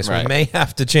against Vegas. We Right. may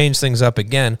have to change things up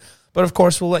again. But of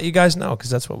course, we'll let you guys know because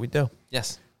that's what we do.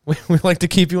 Yes, We like to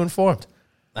keep you informed.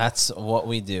 that's what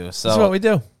we do. So That's what we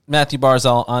do. Matthew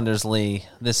Barzal, Anders Lee,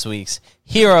 this week's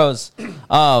heroes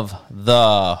of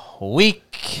the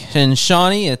week. And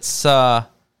Shawnee, it's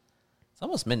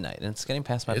almost midnight, and it's getting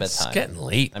past my It's bedtime. getting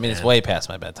late. I mean, it's man. way past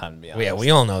my bedtime, to be honest. Yeah, we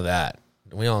all know that.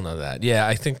 Yeah,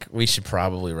 I think we should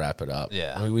probably wrap it up.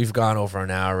 Yeah. I mean, we've gone over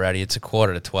an hour already. It's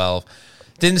 11:45.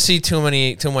 Didn't see too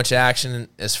much action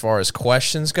as far as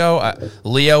questions go.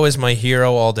 Leo is my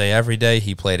hero all day, every day.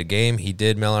 He played a game. He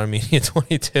did Mel Armenia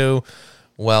 22.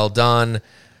 Well done.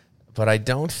 But I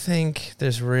don't think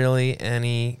there's really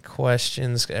any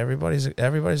questions. Everybody's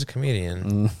a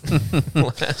comedian.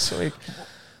 Last week.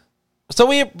 So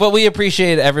we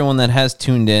appreciate everyone that has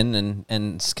tuned in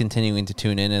and is continuing to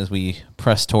tune in as we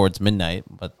press towards midnight.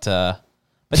 But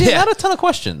yeah, not a ton of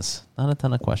questions.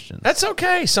 That's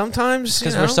okay. Sometimes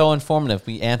Because we're so informative,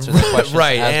 we answer the questions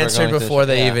right, as we're answered going before through.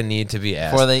 they Yeah. even need to be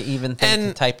asked. Before they even think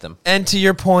to type them. And to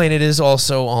your point, it is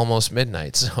also almost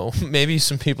midnight, so maybe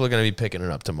some people are going to be picking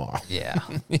it up tomorrow. Yeah.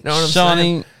 You know what I'm Shawnee,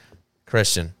 saying?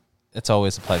 Christian. it's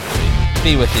always a pleasure to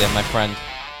be with you, my friend.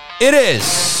 It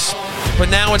is. But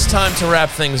now it's time to wrap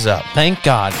things up. Thank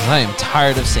God, because I am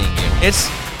tired of seeing you.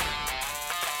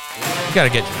 You got to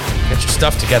get your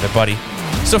stuff together, buddy.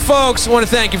 So, folks, I want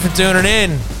to thank you for tuning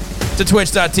in to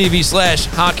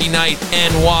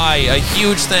twitch.tv/HockeyNightNY. A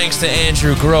huge thanks to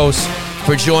Andrew Gross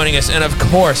for joining us. And, of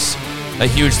course, a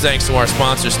huge thanks to our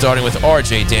sponsors, starting with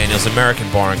RJ Daniels,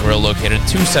 American Bar and Grill, located at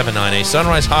 279A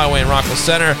Sunrise Highway in Rockville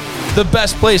Center. The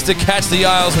best place to catch the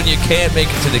Isles when you can't make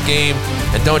it to the game.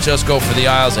 And don't just go for the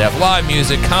Isles. They have live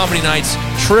music, comedy nights,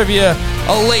 trivia,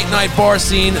 a late-night bar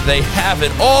scene. They have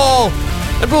it all.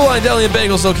 And Blue Line Deli and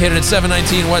Bagels, located at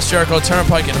 719 West Jericho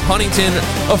Turnpike in Huntington,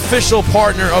 official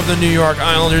partner of the New York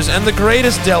Islanders and the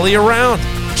greatest deli around.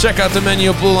 Check out the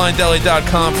menu at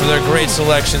BlueLineDeli.com for their great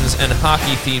selections and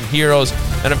hockey-themed heroes.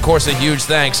 And, of course, a huge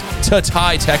thanks to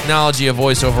Ty Technology, a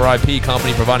voice-over IP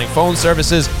company providing phone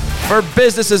services for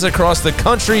businesses across the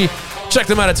country. Check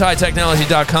them out at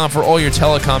TyTechnology.com for all your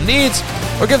telecom needs,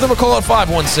 or give them a call at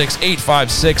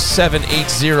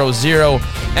 516-856-7800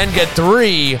 and get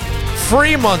 3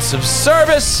 free months of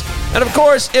service. And, of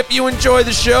course, if you enjoy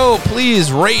the show,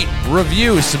 please rate,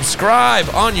 review, subscribe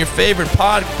on your favorite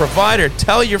pod provider.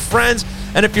 Tell your friends.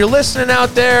 And if you're listening out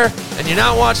there and you're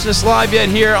not watching us live yet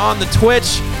here on the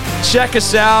Twitch, check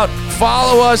us out.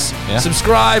 Follow us. Yeah.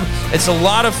 Subscribe. It's a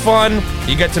lot of fun.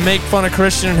 You get to make fun of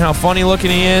Christian and how funny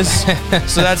looking he is.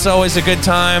 So that's always a good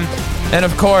time. And,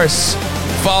 of course,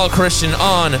 follow Christian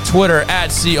on Twitter at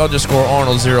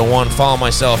C_Arnold01. Follow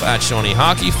myself at Shawnee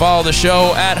Hockey. Follow the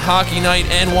show at Hockey Night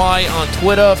NY on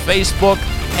Twitter, Facebook,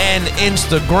 and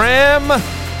Instagram.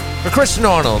 For Christian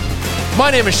Arnold,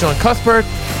 my name is Sean Cuthbert.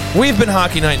 We've been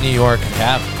Hockey Night New York.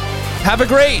 Have a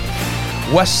great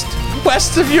west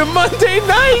of your Monday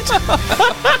night.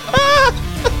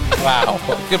 Wow.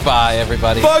 Goodbye,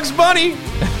 everybody. Bugs Bunny.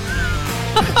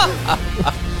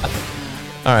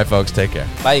 All right, folks, take care.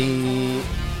 Bye.